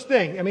first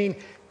thing. I mean,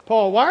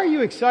 Paul, why are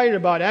you excited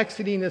about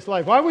exiting this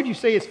life? Why would you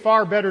say it's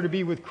far better to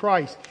be with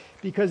Christ?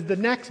 Because the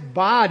next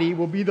body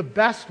will be the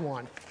best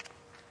one.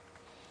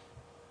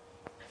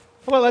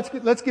 Well,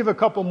 let's give a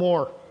couple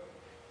more.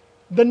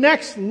 The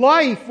next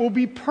life will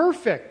be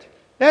perfect.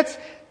 That's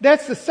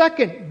the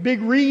second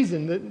big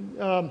reason.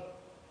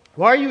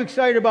 Why are you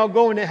excited about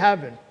going to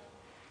heaven?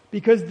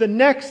 Because the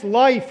next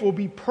life will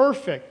be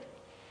perfect.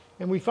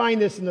 And we find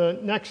this in the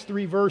next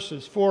 3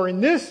 verses. For in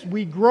this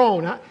we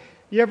groan.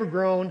 You ever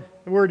groan?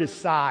 The word is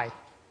sigh.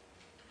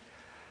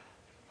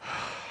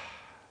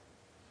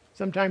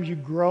 Sometimes you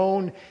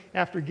groan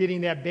after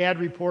getting that bad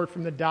report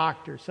from the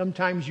doctor.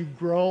 Sometimes you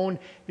groan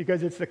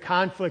because it's the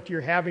conflict you're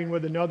having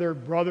with another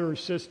brother or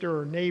sister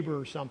or neighbor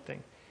or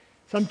something.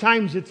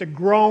 Sometimes it's a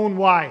groan.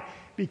 Why?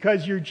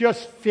 Because you're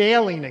just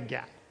failing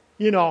again.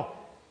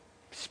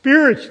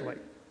 Spiritually.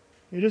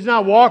 You're just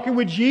not walking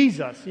with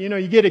Jesus.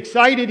 You get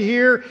excited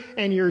here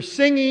and you're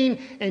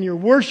singing and you're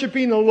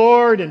worshiping the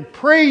Lord and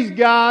praise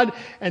God,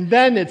 and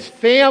then it's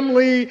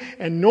family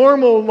and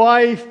normal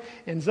life,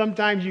 and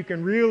sometimes you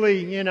can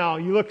really,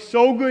 you look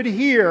so good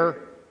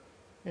here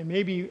and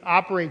maybe you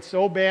operate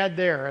so bad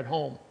there at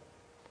home.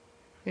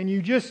 And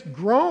you just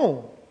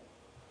groan.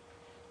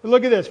 But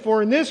look at this.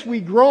 For in this we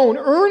groan,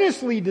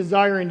 earnestly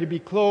desiring to be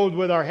clothed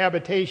with our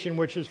habitation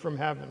which is from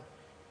heaven.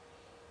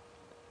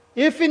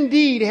 If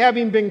indeed,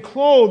 having been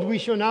clothed, we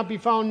shall not be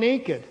found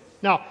naked.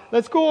 Now,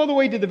 let's go all the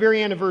way to the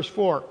very end of verse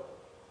 4.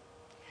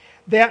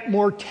 That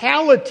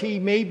mortality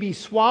may be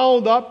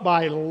swallowed up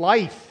by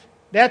life.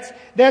 That's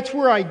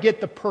where I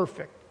get the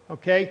perfect,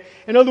 okay?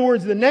 In other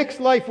words, the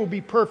next life will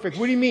be perfect.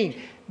 What do you mean?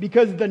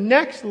 Because the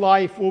next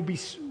life will be,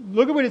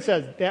 look at what it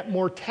says, that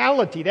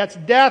mortality, that's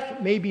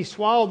death, may be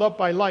swallowed up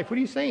by life. What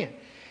are you saying?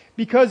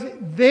 Because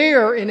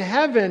there in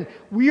heaven,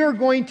 we are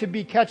going to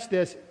be, catch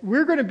this,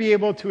 we're going to be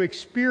able to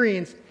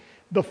experience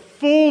the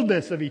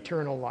fullness of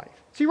eternal life.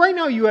 See, right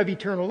now you have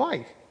eternal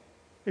life.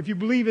 If you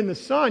believe in the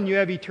Son, you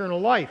have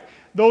eternal life.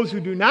 Those who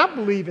do not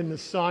believe in the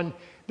Son,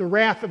 the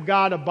wrath of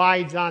God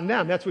abides on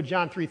them. That's what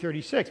John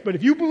 3:36. But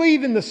if you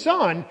believe in the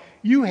Son,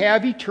 you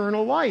have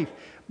eternal life.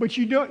 But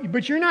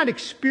you're not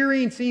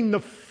experiencing the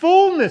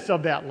fullness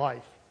of that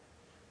life.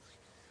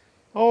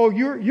 Oh,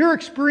 you're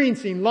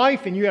experiencing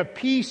life and you have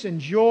peace and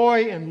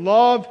joy and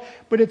love,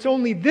 but it's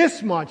only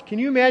this much. Can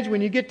you imagine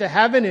when you get to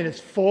heaven and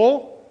it's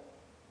full?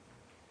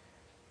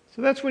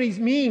 So that's what he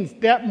means.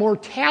 That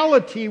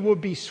mortality will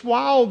be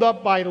swallowed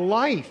up by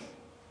life.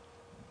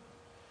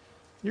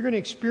 You're going to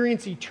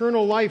experience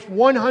eternal life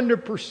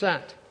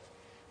 100%.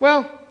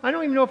 Well, I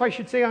don't even know if I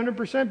should say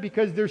 100%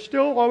 because there's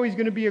still always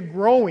going to be a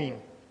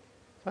growing.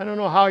 I don't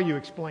know how you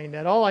explain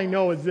that. All I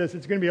know is this.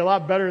 It's going to be a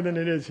lot better than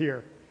it is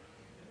here.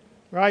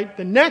 Right?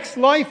 The next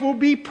life will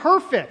be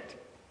perfect.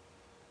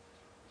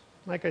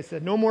 Like I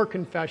said, no more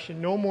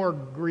confession, no more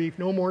grief,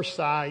 no more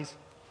sighs.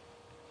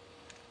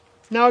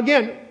 Now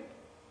again,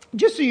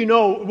 just so you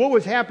know what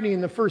was happening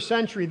in the first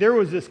century, there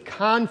was this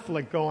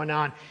conflict going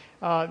on.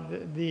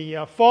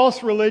 The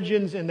false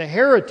religions and the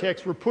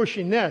heretics were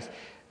pushing this,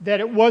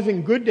 that it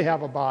wasn't good to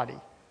have a body.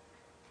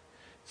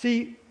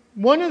 See,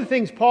 one of the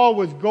things Paul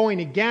was going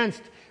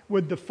against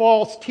with the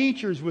false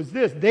teachers was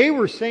this. They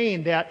were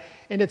saying that,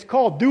 and it's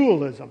called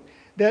dualism,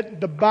 that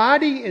the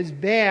body is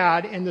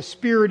bad and the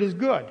spirit is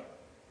good.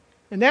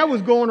 And that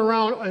was going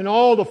around in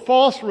all the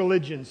false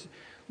religions.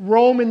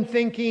 Roman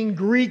thinking,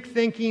 Greek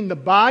thinking, the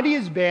body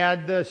is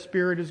bad, the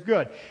spirit is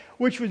good.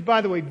 Which was,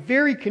 by the way,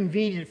 very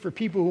convenient for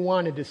people who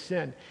wanted to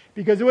sin.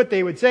 Because what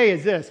they would say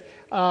is this,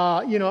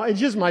 it's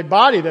just my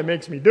body that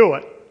makes me do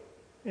it.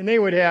 And they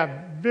would have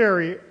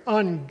very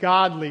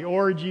ungodly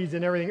orgies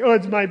and everything. Oh,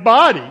 it's my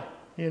body,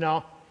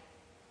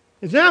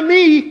 It's not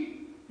me,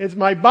 it's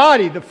my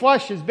body. The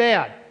flesh is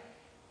bad.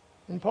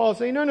 And Paul's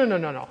saying,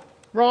 no.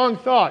 Wrong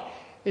thought.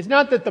 It's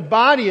not that the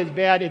body is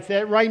bad, it's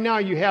that right now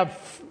you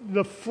have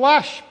the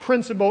flesh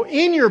principle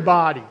in your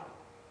body.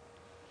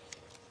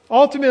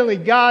 Ultimately,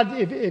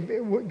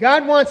 if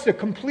God wants to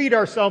complete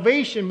our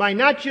salvation by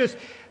not just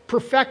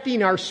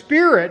perfecting our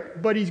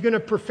spirit, but He's going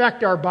to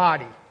perfect our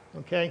body.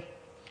 Okay?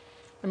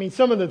 I mean,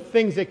 some of the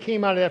things that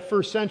came out of that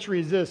first century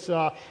is this.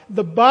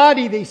 The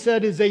body, they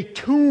said, is a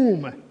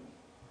tomb.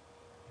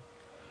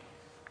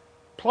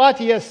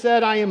 Plautius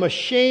said, I am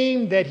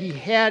ashamed that he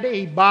had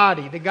a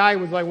body. The guy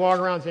was like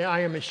walking around saying, I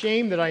am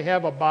ashamed that I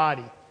have a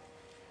body.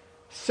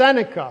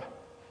 Seneca,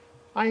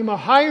 I am a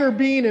higher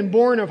being and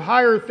born of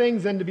higher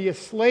things than to be a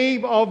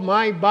slave of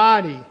my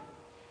body.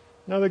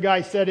 Another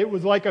guy said it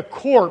was like a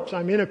corpse.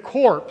 I'm in a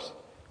corpse.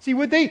 See,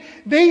 what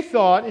they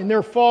thought in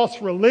their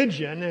false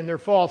religion and their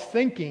false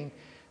thinking,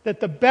 that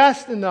the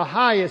best and the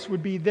highest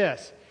would be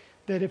this,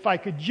 that if I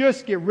could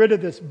just get rid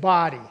of this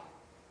body,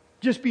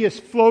 just be a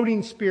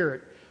floating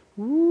spirit.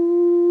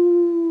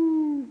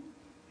 Woo!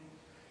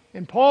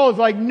 And Paul is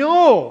like,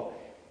 no,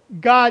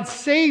 God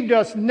saved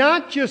us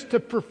not just to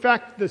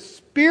perfect the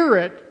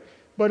spirit,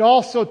 but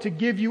also to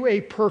give you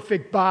a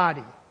perfect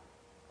body.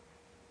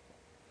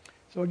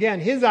 So again,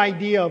 his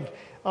idea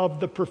of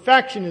the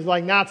perfection is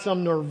like not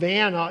some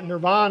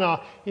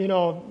nirvana,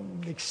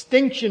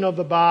 extinction of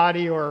the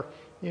body or,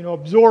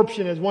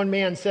 absorption, as one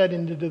man said,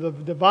 into the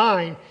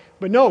divine.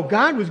 But no,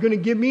 God was going to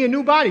give me a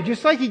new body.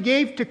 Just like he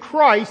gave to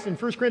Christ in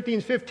 1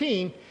 Corinthians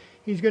 15,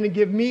 he's going to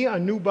give me a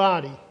new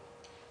body.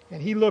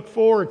 And he looked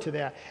forward to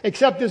that.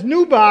 Except this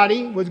new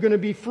body was going to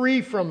be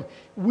free from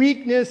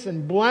weakness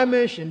and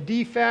blemish and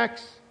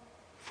defects,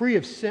 free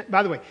of sin.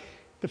 By the way,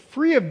 the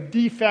free of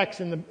defects,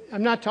 I'm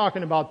not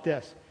talking about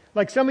this.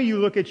 Like some of you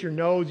look at your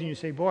nose and you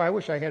say, boy, I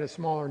wish I had a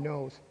smaller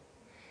nose.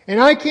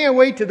 And I can't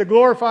wait to the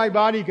glorified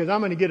body because I'm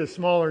going to get a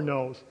smaller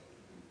nose.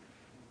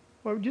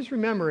 Well, just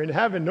remember, in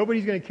heaven,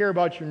 nobody's going to care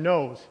about your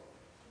nose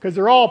because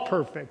they're all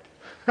perfect,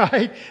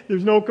 right?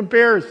 There's no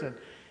comparison.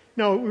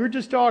 No, we're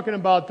just talking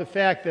about the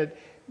fact that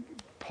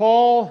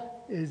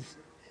Paul is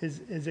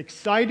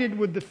excited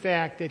with the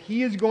fact that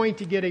he is going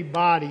to get a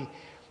body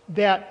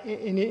that,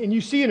 and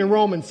you see it in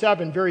Romans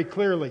 7 very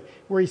clearly,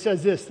 where he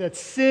says this, that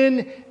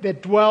sin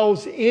that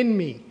dwells in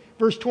me.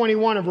 Verse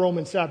 21 of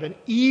Romans 7,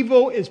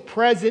 evil is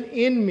present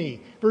in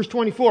me. Verse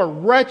 24,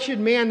 wretched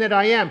man that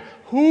I am,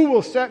 who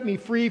will set me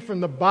free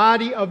from the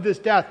body of this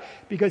death?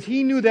 Because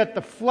he knew that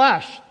the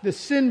flesh, the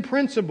sin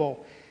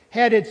principle,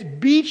 had its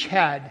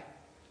beachhead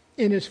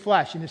in his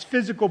flesh, in his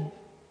physical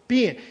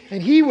being.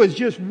 And he was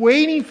just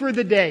waiting for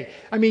the day.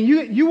 I mean,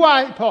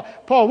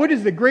 Paul, what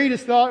is the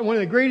greatest thought? One of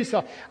the greatest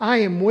thoughts. I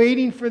am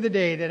waiting for the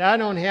day that I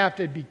don't have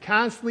to be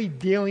constantly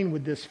dealing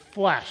with this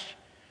flesh,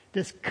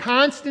 this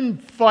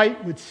constant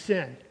fight with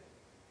sin.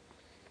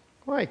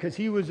 Why? Because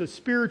he was a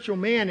spiritual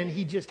man and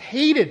he just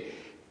hated.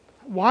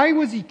 Why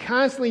was he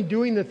constantly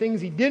doing the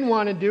things he didn't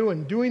want to do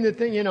and doing the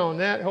thing, and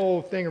that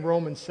whole thing of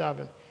Romans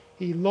 7.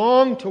 He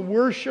longed to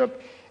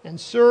worship and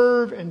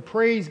serve and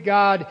praise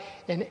God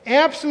in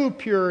absolute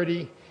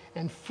purity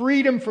and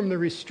freedom from the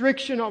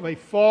restriction of a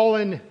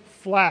fallen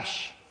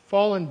flesh,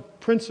 fallen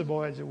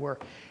principle, as it were.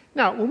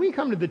 Now, when we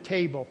come to the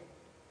table,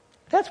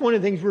 that's one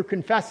of the things we're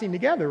confessing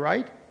together,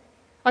 right?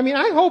 I mean,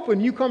 I hope when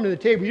you come to the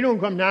table, you don't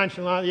come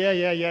nonchalant,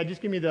 yeah,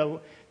 just give me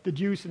the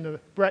juice and the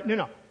bread.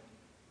 No.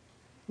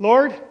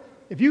 Lord,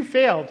 if you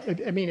failed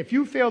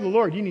the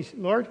Lord, you need,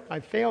 Lord, I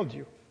failed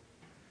you.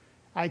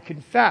 I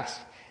confess.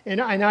 And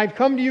I've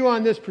come to you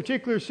on this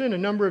particular sin a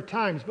number of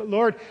times. But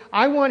Lord,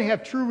 I want to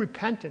have true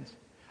repentance.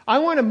 I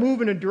want to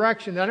move in a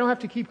direction that I don't have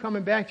to keep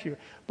coming back to you.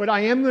 But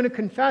I am going to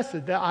confess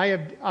it, that I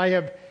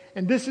have,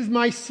 and this is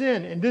my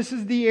sin, and this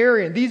is the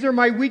area, and these are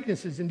my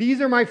weaknesses, and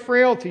these are my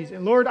frailties.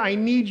 And Lord, I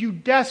need you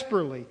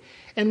desperately.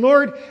 And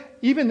Lord,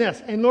 even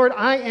this, and Lord,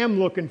 I am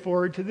looking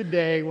forward to the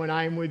day when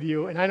I'm with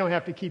you, and I don't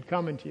have to keep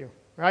coming to you.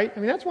 Right? I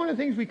mean, that's one of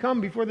the things we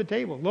come before the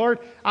table. Lord,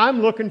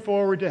 I'm looking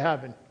forward to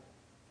heaven.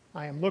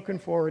 I am looking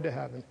forward to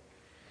heaven.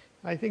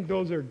 I think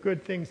those are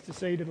good things to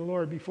say to the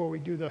Lord before we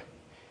do the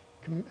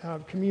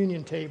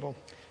communion table.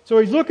 So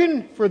he's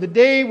looking for the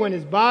day when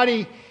his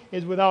body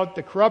is without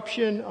the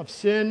corruption of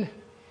sin,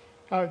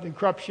 the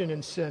corruption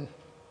and sin.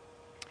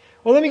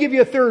 Well, let me give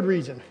you a third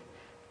reason.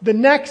 The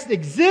next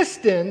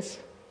existence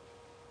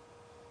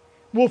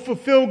will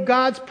fulfill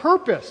God's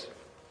purpose.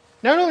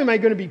 Not only am I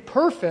going to be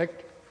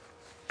perfect,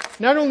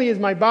 not only is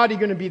my body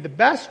going to be the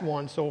best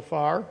one so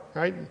far,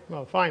 right?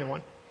 Well, the final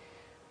one.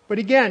 But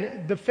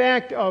again, the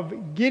fact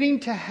of getting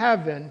to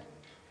heaven,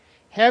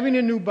 having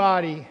a new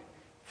body,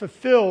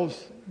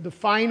 fulfills the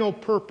final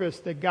purpose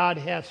that God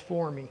has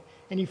for me.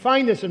 And you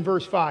find this in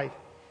verse 5.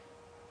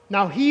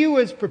 Now he who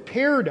has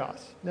prepared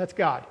us, that's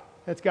God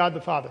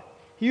the Father.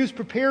 He who has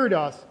prepared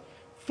us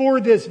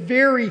for this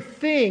very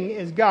thing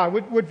is God.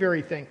 What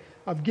very thing?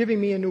 Of giving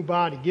me a new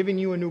body, giving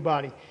you a new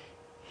body.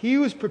 He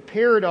who has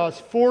prepared us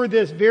for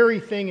this very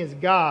thing is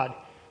God,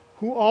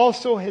 who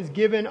also has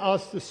given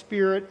us the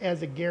Spirit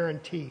as a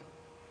guarantee.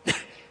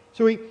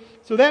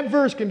 So that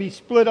verse can be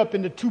split up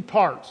into two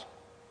parts.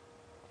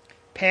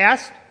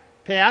 Past,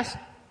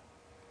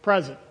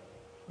 present.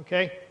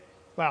 Okay?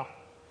 Well,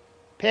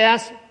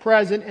 past,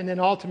 present, and then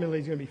ultimately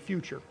it's going to be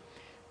future.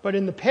 But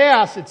in the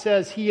past, it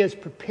says He has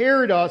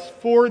prepared us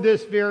for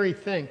this very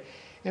thing.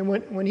 And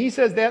when he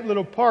says that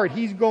little part,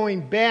 he's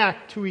going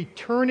back to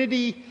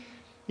eternity.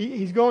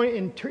 He's going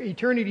in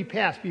eternity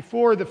past,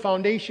 before the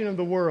foundation of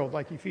the world,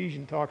 like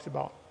Ephesians talks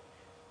about.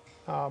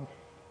 Let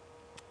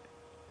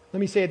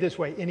me say it this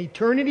way. In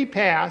eternity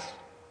past,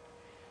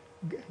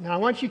 now I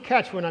want you to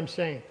catch what I'm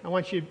saying. I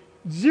want you to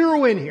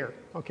zero in here,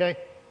 okay?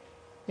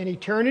 In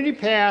eternity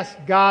past,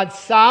 God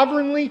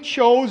sovereignly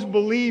chose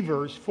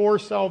believers for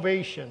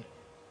salvation.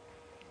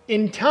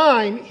 In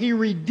time, He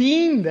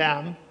redeemed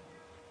them.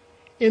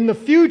 In the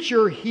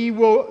future, He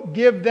will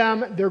give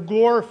them their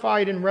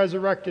glorified and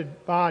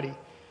resurrected body.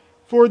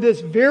 For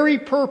this very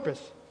purpose,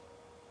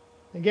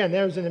 again,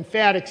 there was an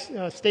emphatic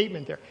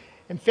statement there,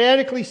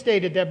 emphatically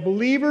stated that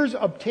believers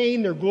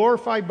obtain their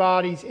glorified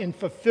bodies in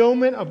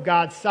fulfillment of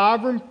God's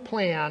sovereign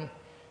plan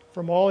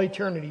from all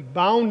eternity,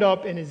 bound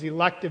up in His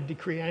elective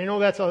decree. And I know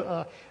that's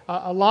a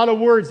lot of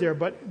words there,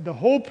 but the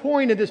whole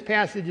point of this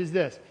passage is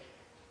this.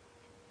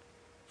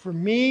 For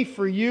me,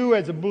 for you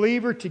as a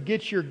believer, to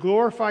get your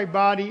glorified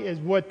body is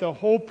what the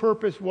whole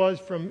purpose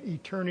was from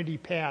eternity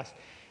past.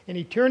 In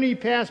eternity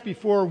past,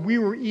 before we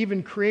were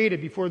even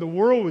created, before the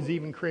world was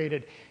even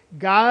created,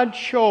 God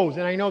chose,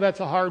 and I know that's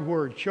a hard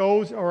word,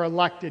 chose or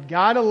elected.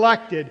 God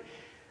elected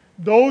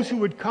those who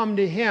would come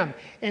to Him.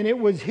 And it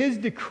was His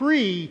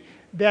decree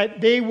that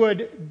they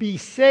would be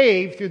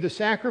saved through the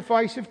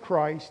sacrifice of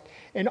Christ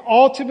and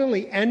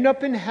ultimately end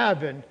up in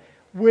heaven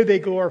with a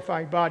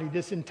glorified body.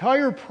 This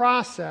entire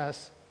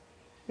process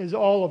is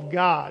all of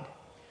God.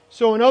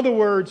 So in other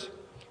words,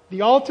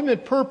 the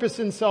ultimate purpose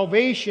in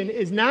salvation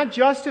is not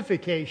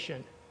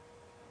justification,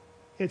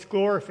 it's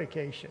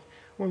glorification.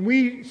 When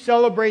we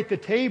celebrate the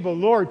table,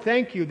 Lord,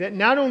 thank you that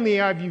not only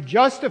have you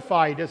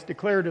justified us,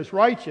 declared us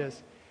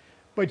righteous,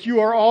 but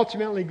you are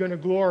ultimately going to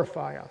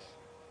glorify us.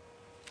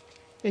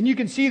 And you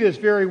can see this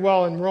very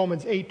well in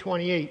Romans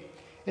 8:28.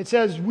 It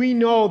says, we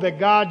know that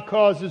God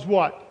causes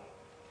what?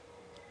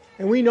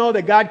 And we know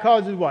that God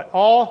causes what?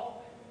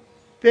 All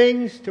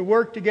things to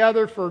work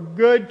together for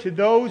good to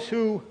those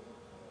who,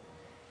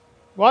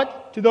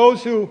 what? To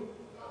those who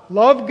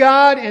love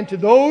God and to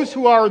those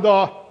who are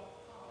the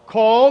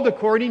called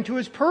according to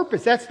His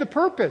purpose. That's the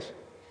purpose.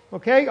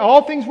 Okay?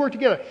 All things work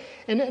together.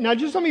 And now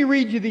just let me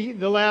read you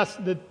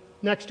the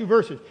next two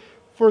verses.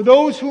 For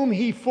those whom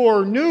He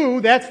foreknew,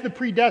 that's the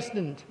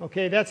predestined.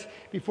 Okay? That's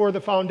before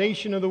the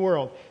foundation of the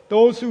world.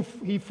 Those who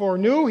He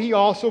foreknew, He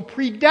also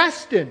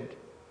predestined.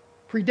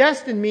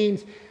 Predestined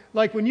means,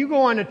 like when you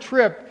go on a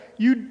trip,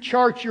 you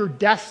chart your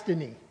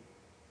destiny.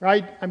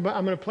 Right? I'm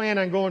going to plan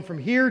on going from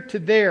here to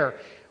there.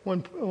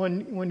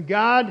 When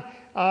God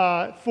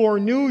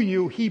foreknew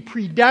you, He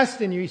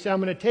predestined you. He said,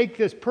 I'm going to take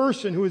this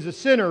person who is a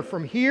sinner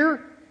from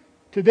here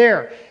to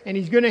there. And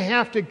he's going to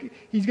have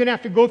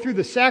to go through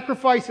the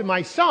sacrifice of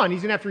my son.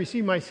 He's going to have to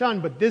receive my son,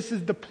 but this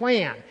is the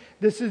plan.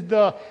 This is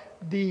the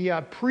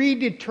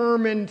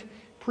predetermined,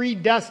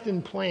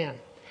 predestined plan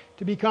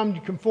to become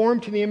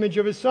conformed to the image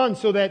of His Son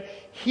so that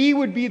He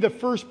would be the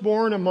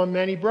firstborn among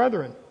many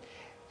brethren.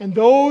 And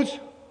those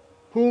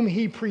whom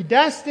He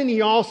predestined,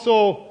 He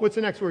also, what's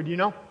the next word, do you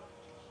know?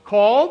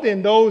 Called.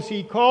 And those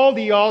He called,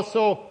 He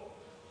also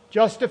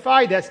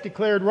justified. That's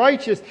declared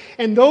righteous.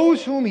 And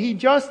those whom He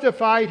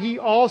justified, He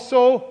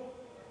also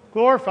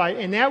glorified.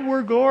 And that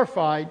word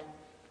glorified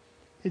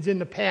is in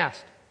the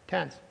past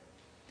tense.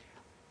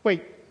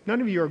 Wait,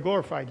 none of you are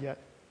glorified yet.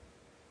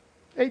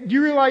 Hey, do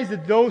you realize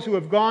that those who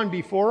have gone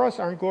before us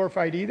aren't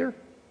glorified either?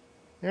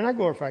 They're not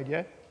glorified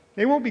yet.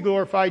 They won't be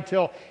glorified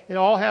till it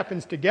all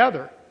happens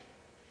together.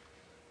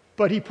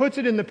 But He puts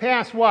it in the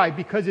past. Why?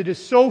 Because it is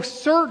so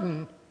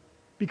certain,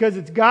 because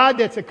it's God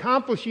that's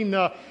accomplishing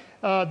the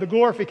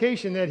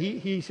glorification that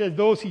he says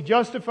those He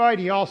justified,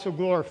 He also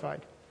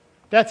glorified.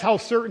 That's how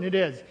certain it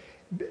is.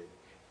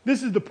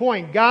 This is the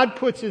point. God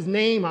puts His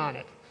name on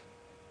it.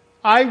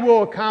 I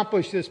will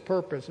accomplish this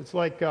purpose. It's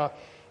like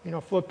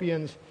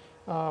Philippians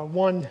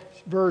 1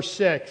 verse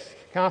 6.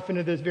 Confident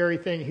of this very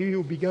thing, He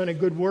who begun a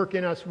good work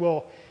in us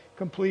will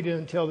complete it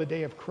until the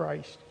day of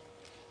Christ.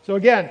 So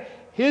again,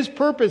 His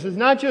purpose is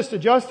not just to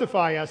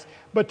justify us,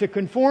 but to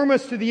conform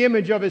us to the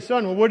image of His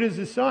Son. Well, what is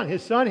His Son?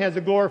 His Son has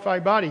a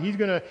glorified body. He's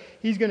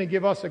going to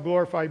give us a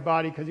glorified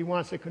body because He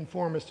wants to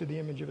conform us to the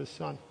image of His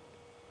Son.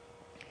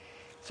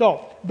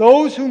 So,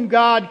 those whom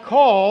God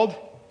called,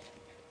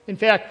 in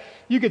fact,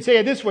 you could say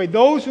it this way,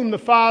 those whom the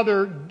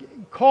Father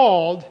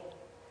called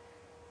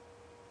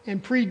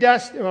and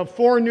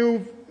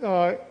foreknew,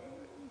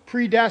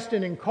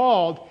 predestined and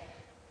called,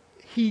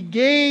 He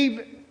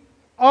gave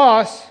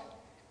us,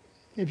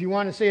 if you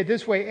want to say it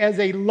this way, as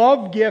a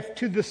love gift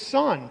to the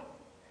Son.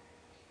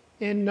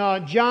 In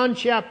John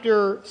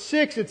chapter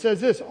 6, it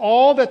says this,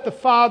 all that the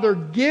Father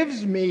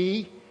gives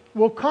me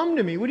will come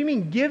to me. What do you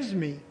mean, gives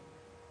me?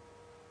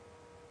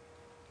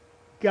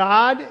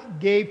 God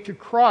gave to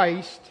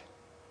Christ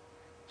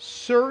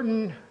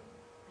certain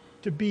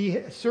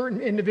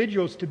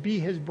individuals to be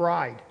His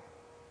bride.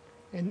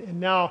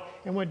 And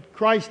what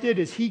Christ did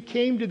is He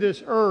came to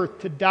this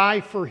earth to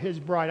die for His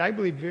bride. I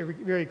believe very,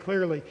 very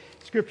clearly,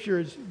 Scripture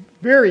is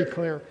very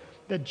clear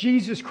that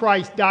Jesus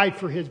Christ died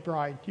for His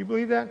bride. Do you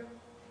believe that?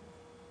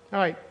 All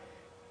right.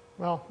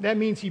 Well, that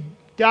means He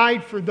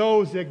died for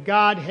those that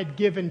God had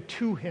given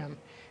to Him.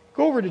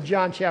 Go over to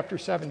John chapter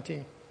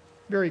 17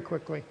 very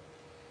quickly.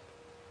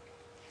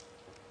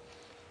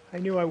 I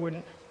knew I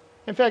wouldn't.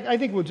 In fact, I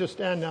think we'll just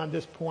end on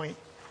this point.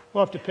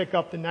 We'll have to pick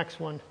up the next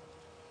one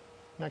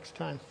next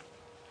time.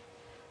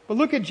 But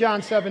look at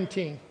John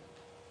 17.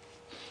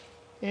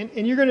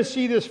 And you're going to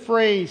see this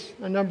phrase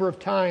a number of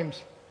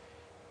times.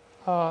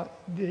 That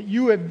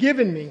you have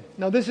given me.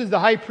 Now this is the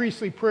high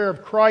priestly prayer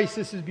of Christ.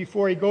 This is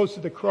before He goes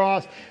to the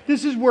cross.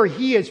 This is where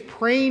He is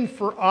praying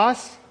for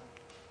us.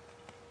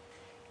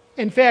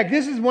 In fact,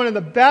 this is one of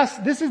the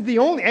best, this is the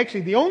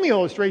only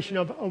illustration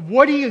of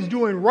what He is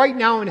doing right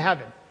now in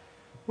heaven.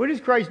 What is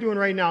Christ doing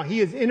right now? He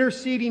is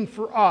interceding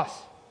for us.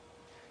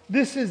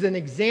 This is an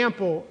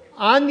example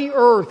on the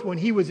earth when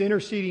He was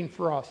interceding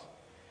for us.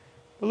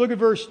 But look at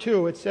verse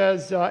 2. It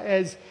says,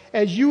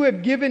 as you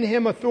have given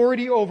Him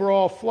authority over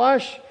all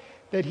flesh,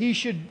 that He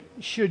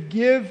should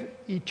give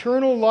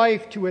eternal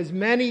life to as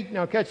many.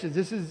 Now catch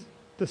this is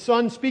the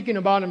Son speaking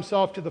about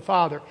Himself to the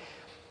Father.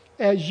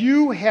 As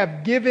you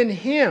have given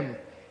Him,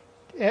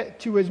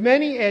 to as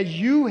many as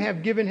you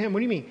have given Him. What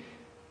do you mean?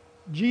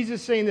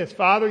 Jesus saying this,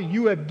 Father,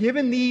 you have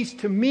given these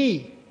to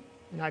me,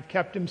 and I've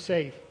kept them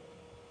safe.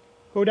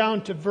 Go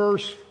down to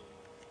verse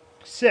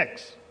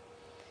 6.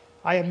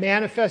 I have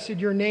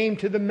manifested your name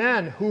to the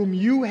men whom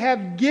you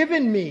have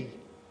given me.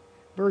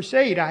 Verse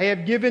 8, I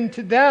have given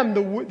to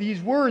them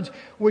these words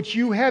which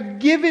you have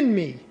given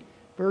me.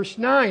 Verse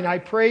 9, I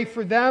pray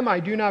for them. I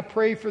do not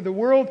pray for the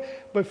world,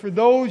 but for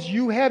those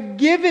you have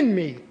given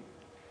me.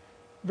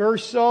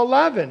 Verse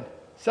 11,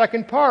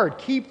 second part,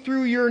 keep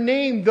through your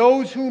name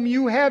those whom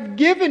you have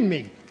given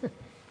me.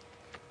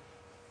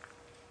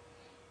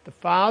 The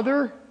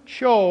Father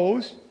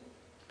chose,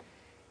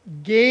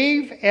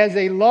 gave as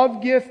a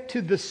love gift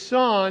to the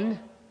Son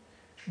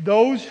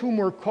those whom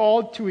were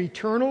called to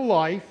eternal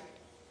life,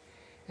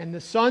 and the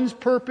Son's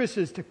purpose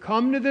is to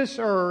come to this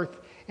earth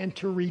and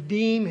to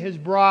redeem His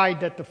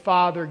bride that the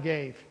Father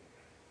gave.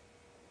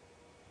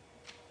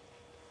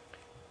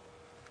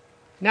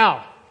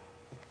 Now,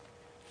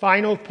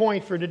 final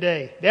point for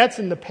today. That's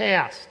in the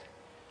past.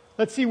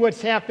 Let's see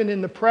what's happened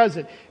in the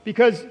present.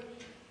 Because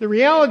the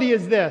reality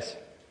is this.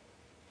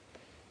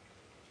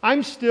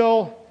 I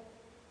still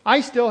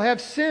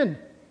have sin.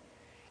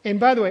 And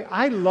by the way,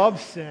 I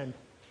love sin.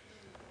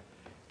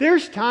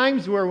 There's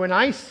times where when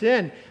I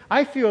sin,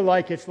 I feel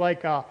like it's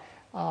like a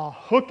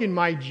hook in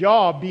my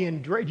jaw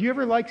being dragged. Do you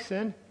ever like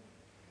sin?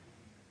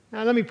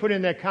 Now let me put it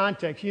in that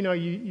context. You know,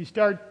 you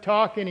start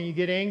talking and you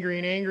get angry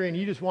and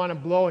you just want to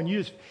blow and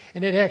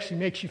it actually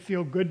makes you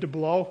feel good to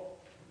blow.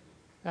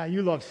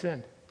 You love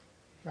sin,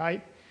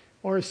 right?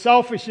 Or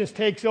selfishness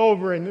takes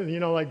over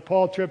and, like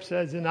Paul Tripp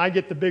says, and I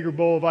get the bigger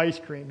bowl of ice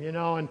cream,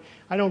 and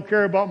I don't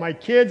care about my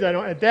kids.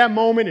 At that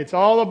moment, it's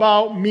all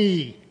about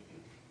me.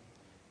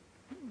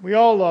 We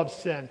all love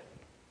sin.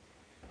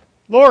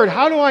 Lord,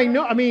 how do I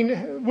know?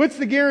 What's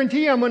the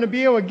guarantee I'm going to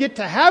be able to get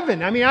to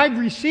heaven? I've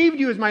received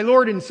you as my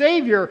Lord and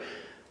Savior.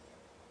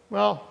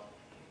 Well,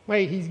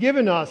 wait, He's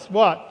given us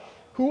what?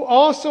 Who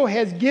also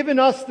has given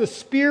us the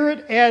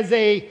Spirit as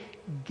a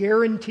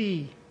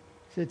guarantee.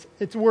 It's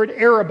the word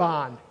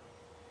arabon.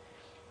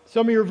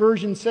 Some of your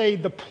versions say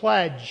the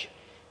pledge.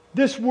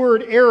 This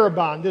word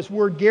arabon, this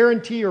word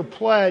guarantee or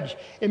pledge,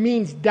 it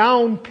means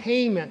down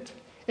payment.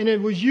 And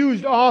it was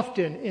used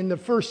often in the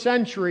first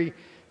century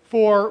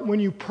for when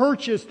you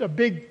purchased a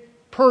big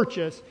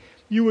purchase,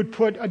 you would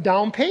put a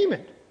down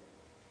payment,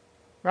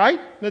 right?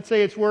 Let's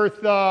say it's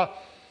worth,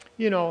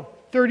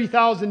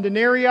 30,000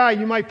 denarii.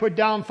 You might put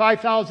down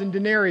 5,000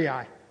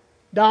 denarii.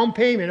 Down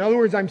payment. In other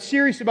words, I'm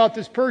serious about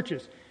this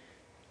purchase.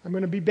 I'm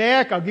going to be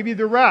back. I'll give you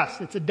the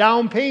rest. It's a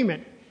down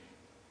payment.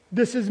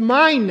 This is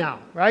mine now,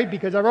 right?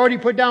 Because I've already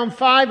put down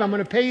 5. I'm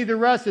going to pay you the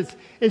rest.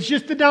 It's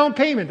just the down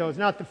payment, though. It's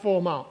not the full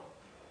amount.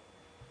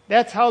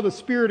 That's how the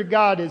Spirit of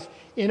God is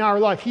in our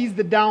life. He's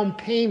the down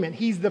payment.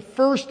 He's the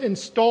first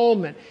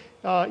installment.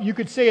 You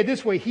could say it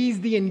this way.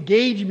 He's the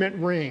engagement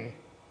ring.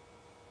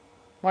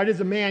 Why does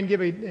a man give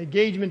an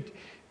engagement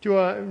to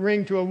a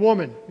ring to a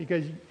woman?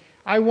 Because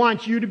I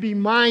want you to be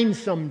mine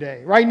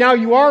someday. Right now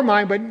you are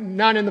mine, but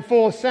not in the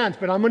full sense.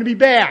 But I'm going to be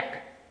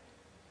back.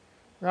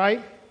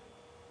 Right?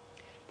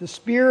 The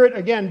Spirit,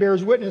 again,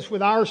 bears witness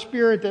with our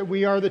spirit that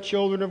we are the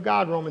children of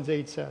God, Romans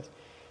 8 says.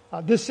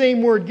 This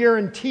same word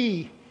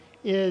guarantee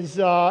is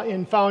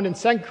found in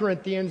 2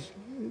 Corinthians,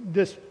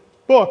 this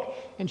book.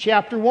 In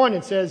chapter 1,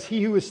 it says,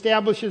 He who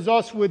establishes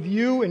us with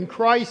you in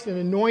Christ and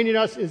anointed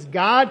us is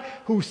God,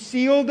 who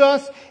sealed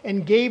us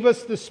and gave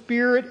us the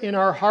Spirit in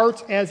our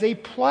hearts as a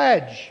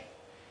pledge.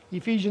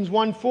 Ephesians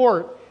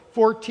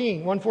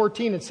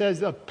 1:14, it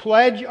says, a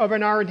pledge of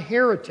our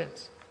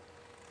inheritance.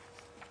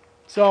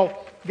 So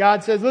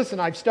God says, listen,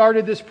 I've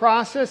started this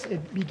process.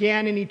 It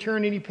began in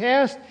eternity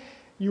past.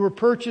 You were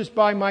purchased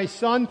by my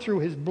Son through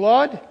His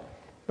blood.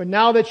 But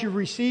now that you've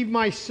received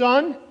my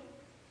Son,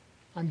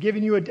 I've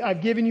given you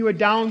a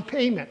down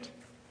payment.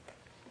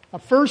 A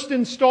first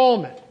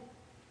installment.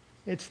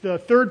 It's the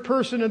third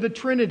person of the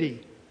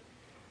Trinity.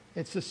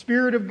 It's the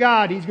Spirit of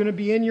God. He's going to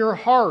be in your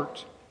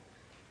heart.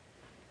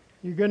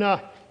 You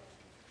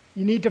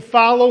need to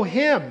follow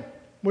Him.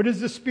 What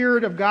does the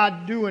Spirit of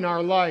God do in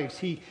our lives?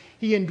 He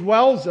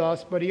indwells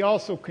us, but He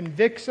also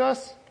convicts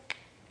us.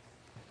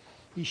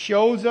 He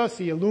shows us.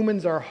 He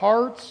illumines our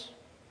hearts.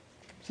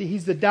 See,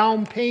 He's the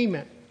down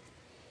payment.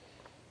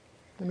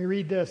 Let me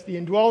read this. The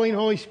indwelling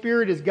Holy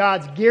Spirit is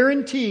God's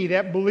guarantee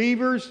that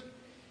believers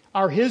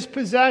are His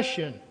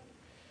possession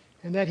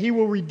and that He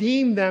will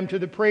redeem them to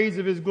the praise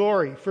of His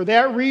glory. For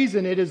that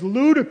reason, it is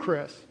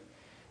ludicrous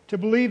to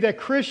believe that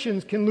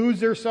Christians can lose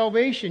their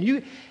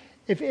salvation.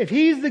 If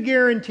He's the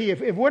guarantee,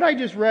 if what I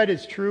just read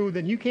is true,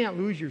 then you can't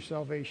lose your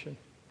salvation.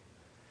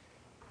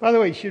 By the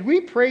way, should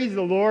we praise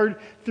the Lord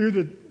through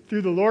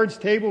the Lord's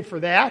table for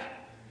that?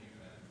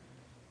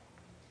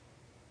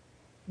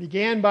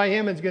 Began by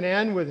Him, it's going to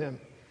end with Him.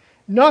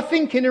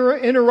 Nothing can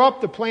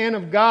interrupt the plan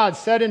of God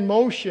set in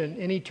motion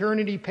in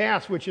eternity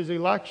past, which is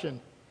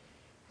election,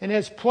 and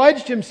has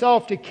pledged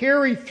Himself to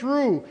carry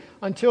through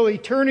until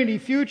eternity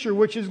future,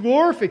 which is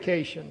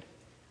glorification.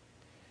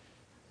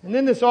 And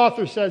then this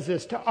author says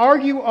this: to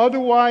argue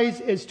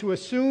otherwise is to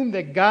assume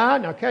that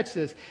God, now catch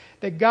this,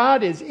 that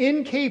God is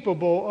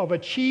incapable of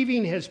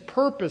achieving His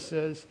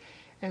purposes,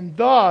 and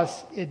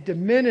thus it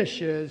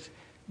diminishes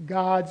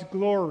God's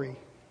glory.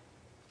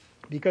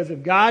 Because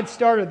if God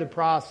started the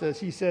process,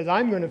 He says,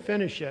 I'm going to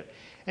finish it.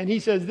 And He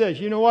says this,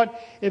 you know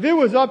what? If it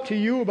was up to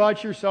you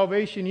about your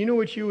salvation, you know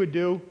what you would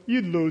do?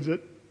 You'd lose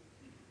it.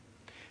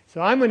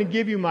 So I'm going to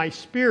give you my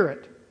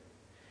Spirit.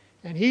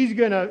 And He's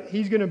going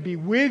to be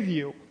with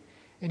you.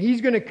 And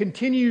He's going to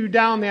continue you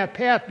down that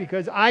path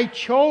because I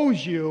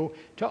chose you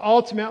to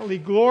ultimately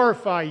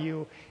glorify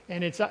you.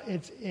 And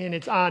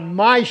it's on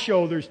my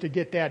shoulders to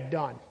get that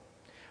done.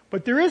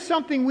 But there is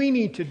something we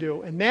need to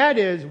do, and that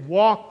is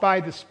walk by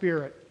the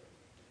Spirit.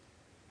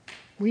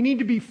 We need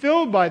to be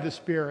filled by the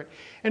Spirit.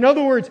 In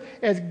other words,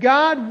 as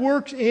God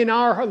works in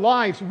our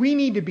lives, we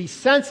need to be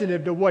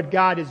sensitive to what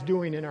God is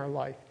doing in our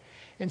life.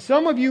 And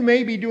some of you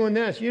may be doing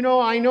this. You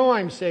know, I know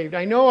I'm saved.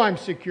 I know I'm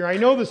secure. I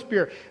know the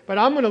Spirit. But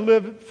I'm going to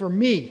live for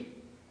me.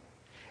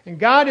 And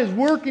God is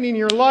working in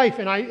your life.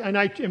 And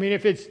I mean,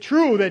 if it's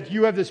true that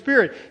you have the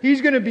Spirit,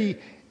 He's going to be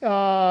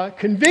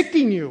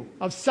convicting you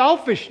of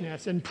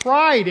selfishness and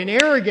pride and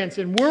arrogance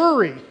and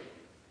worry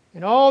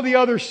and all the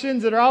other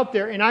sins that are out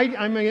there. And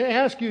I'm going to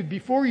ask you,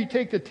 before you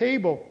take the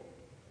table,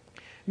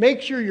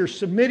 make sure you're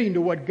submitting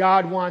to what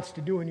God wants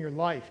to do in your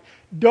life.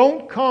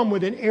 Don't come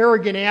with an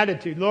arrogant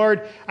attitude.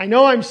 Lord, I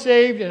know I'm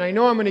saved and I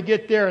know I'm going to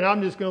get there and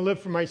I'm just going to live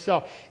for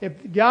myself.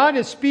 If God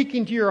is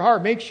speaking to your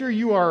heart, make sure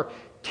you are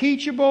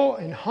teachable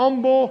and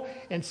humble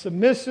and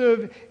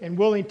submissive and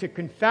willing to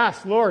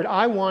confess, Lord,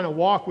 I want to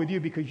walk with you,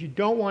 because you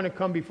don't want to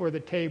come before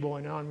the table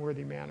in an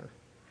unworthy manner.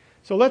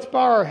 So let's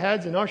bow our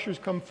heads, and ushers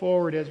come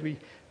forward as we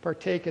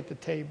partake at the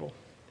table.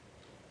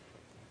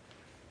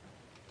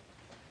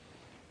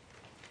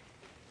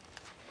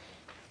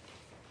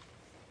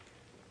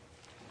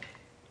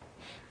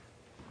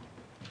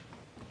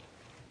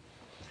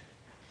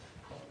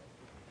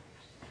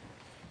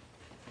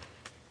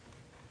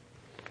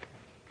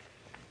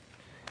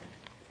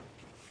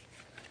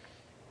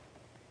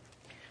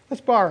 Let's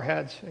bow our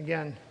heads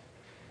again.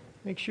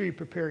 Make sure you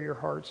prepare your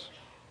hearts.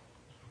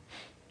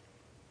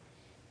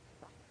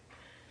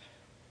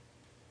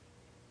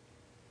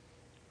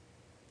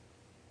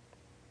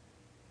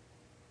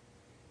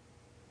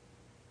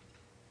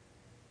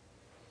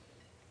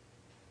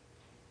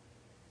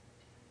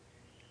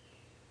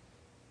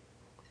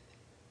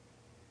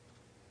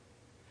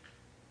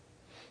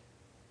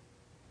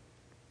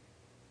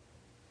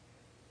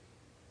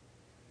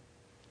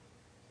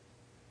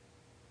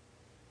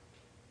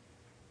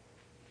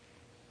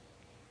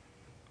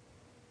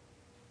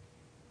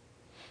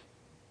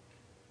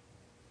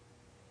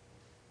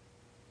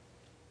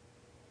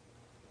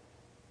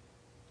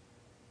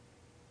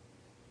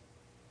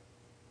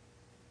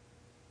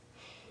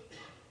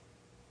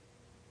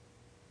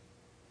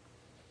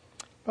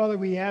 Father,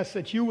 we ask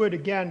that you would,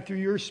 again, through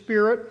your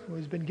Spirit, who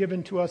has been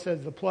given to us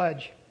as the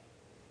pledge,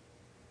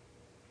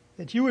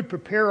 that you would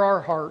prepare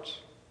our hearts,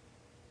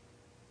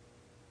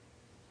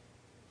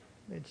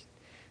 that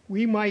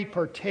we might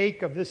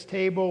partake of this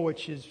table,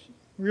 which is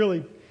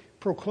really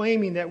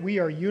proclaiming that we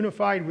are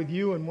unified with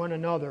you and one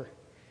another,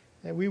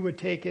 that we would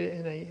take it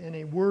in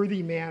a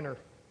worthy manner.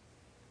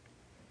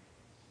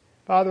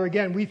 Father,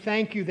 again, we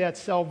thank you that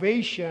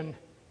salvation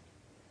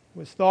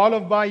was thought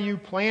of by you,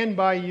 planned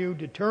by you,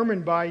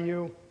 determined by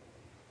you,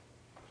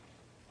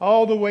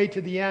 all the way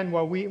to the end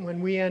when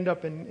we end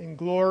up in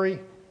glory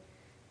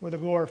with a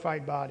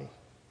glorified body.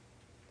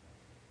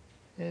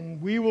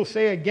 And we will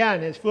say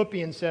again, as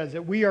Philippians says,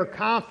 that we are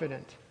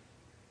confident,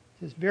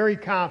 just very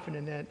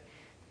confident, that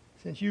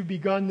since you've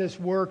begun this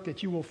work,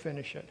 that you will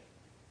finish it.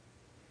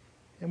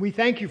 And we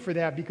thank you for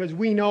that, because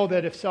we know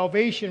that if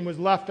salvation was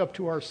left up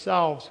to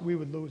ourselves, we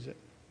would lose it.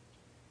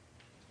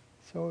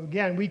 So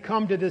again, we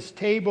come to this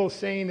table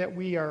saying that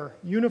we are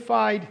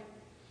unified,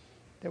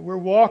 that we're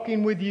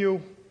walking with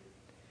you,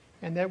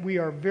 and that we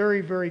are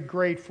very, very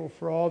grateful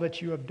for all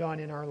that you have done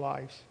in our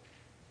lives.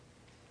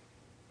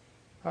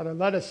 Father,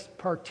 let us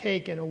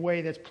partake in a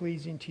way that's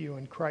pleasing to you.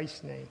 In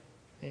Christ's name,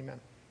 amen.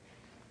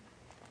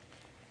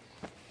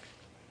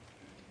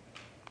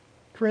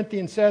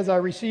 Corinthians says, I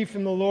received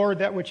from the Lord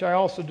that which I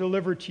also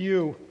delivered to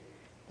you,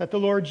 that the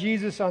Lord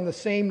Jesus, on the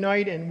same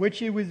night in which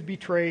he was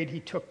betrayed,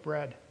 he took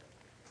bread.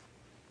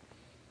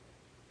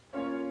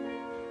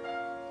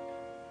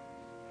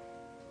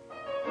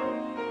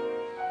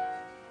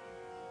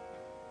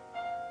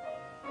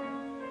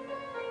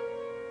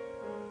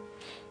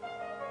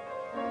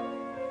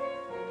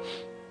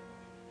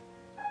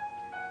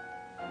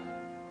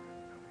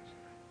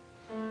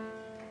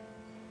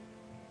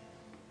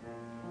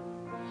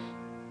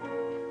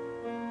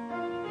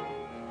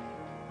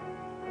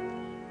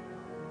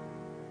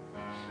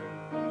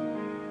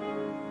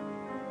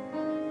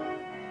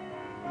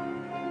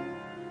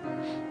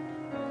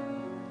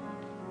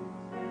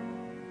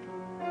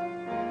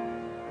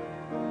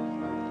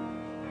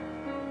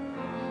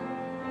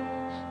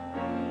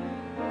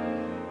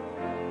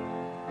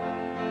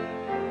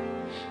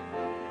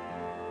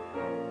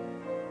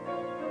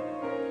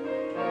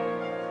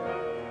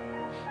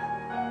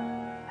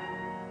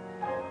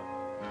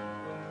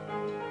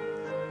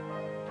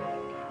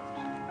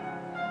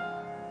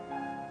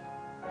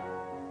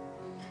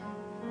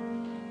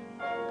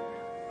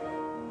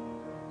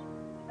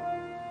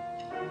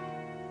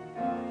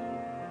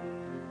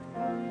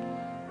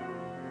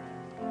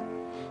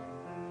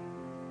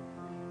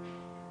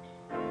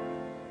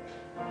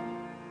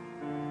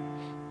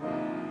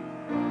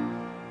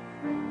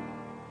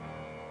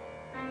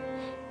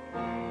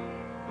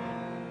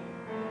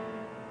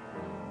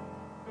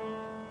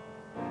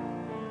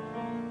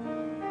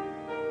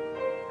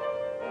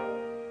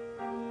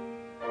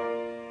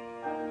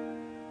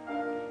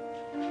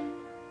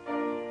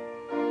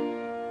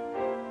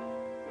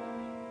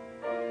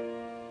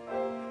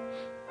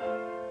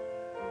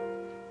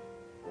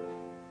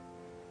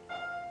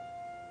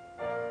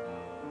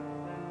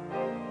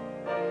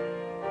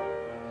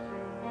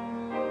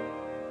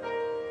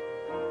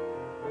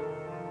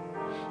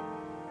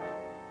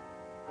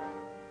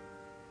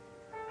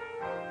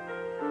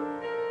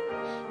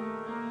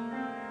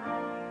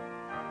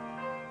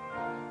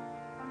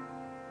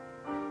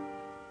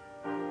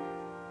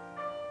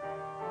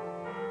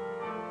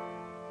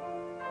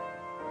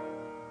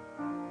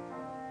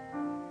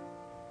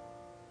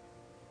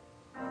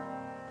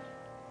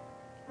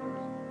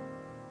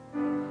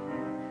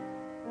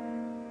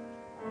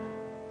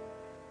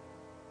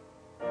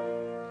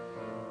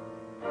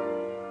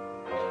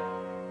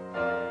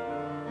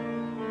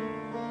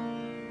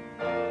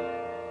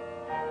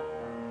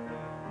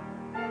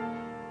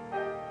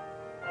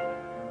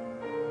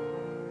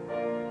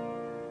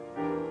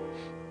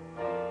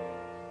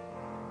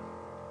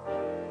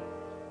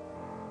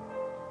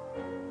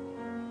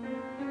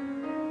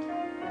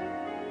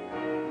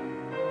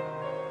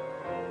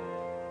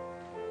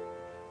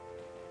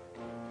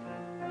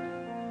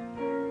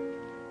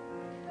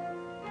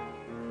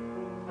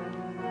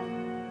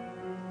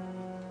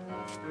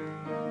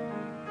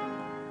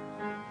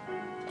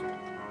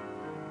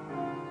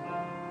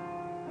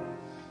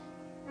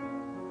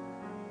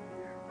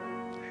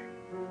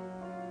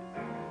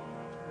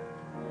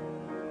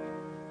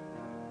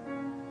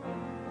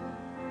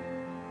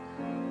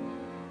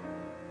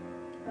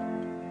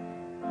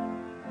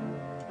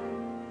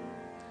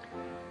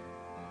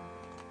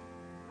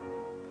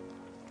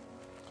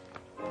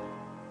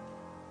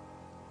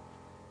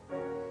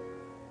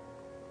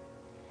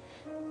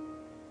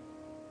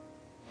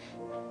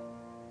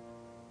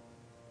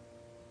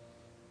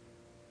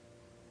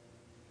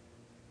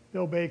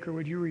 Bill Baker,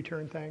 would you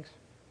return thanks?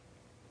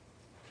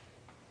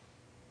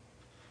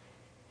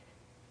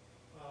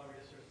 Father,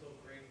 yes, we're so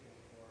grateful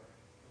for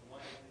the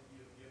life that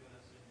you have given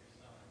us in your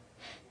Son,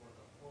 for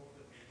the hope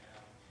that we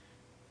have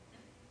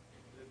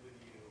to live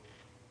with you,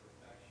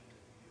 perfection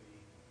and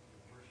beauty, to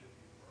worship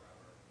you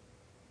forever.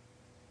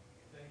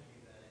 We thank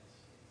you that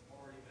it's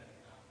already been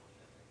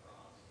accomplished at the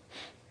cross.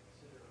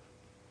 Consider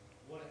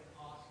what it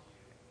cost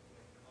you,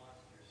 what it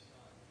cost your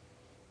Son,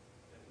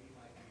 that we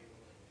might be able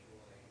to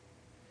enjoy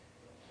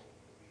the hope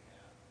that we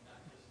have,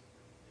 not just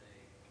for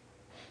today, but for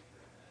the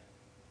future ahead.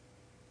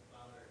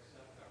 Father,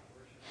 accept our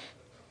worship,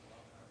 accept our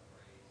love and our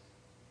praise,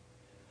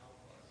 and help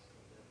us to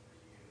live for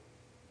you,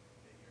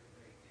 that your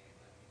great name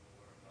might be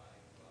glorified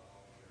throughout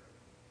all the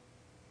earth.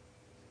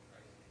 It's in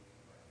Christ's name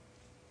we pray.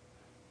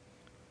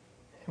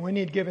 And when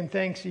he had given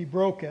thanks, he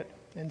broke it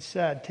and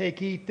said,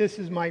 "Take, eat, this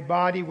is my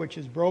body which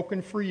is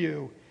broken for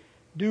you.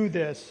 Do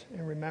this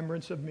in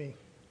remembrance of me."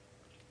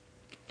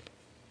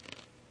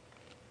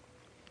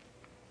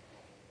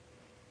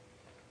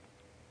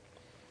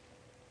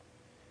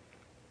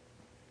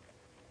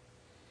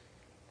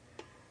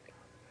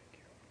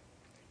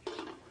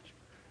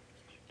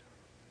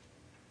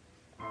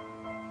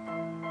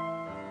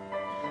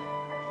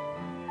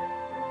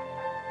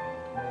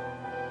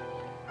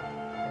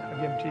 I'll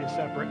give them to you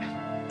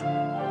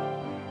separate.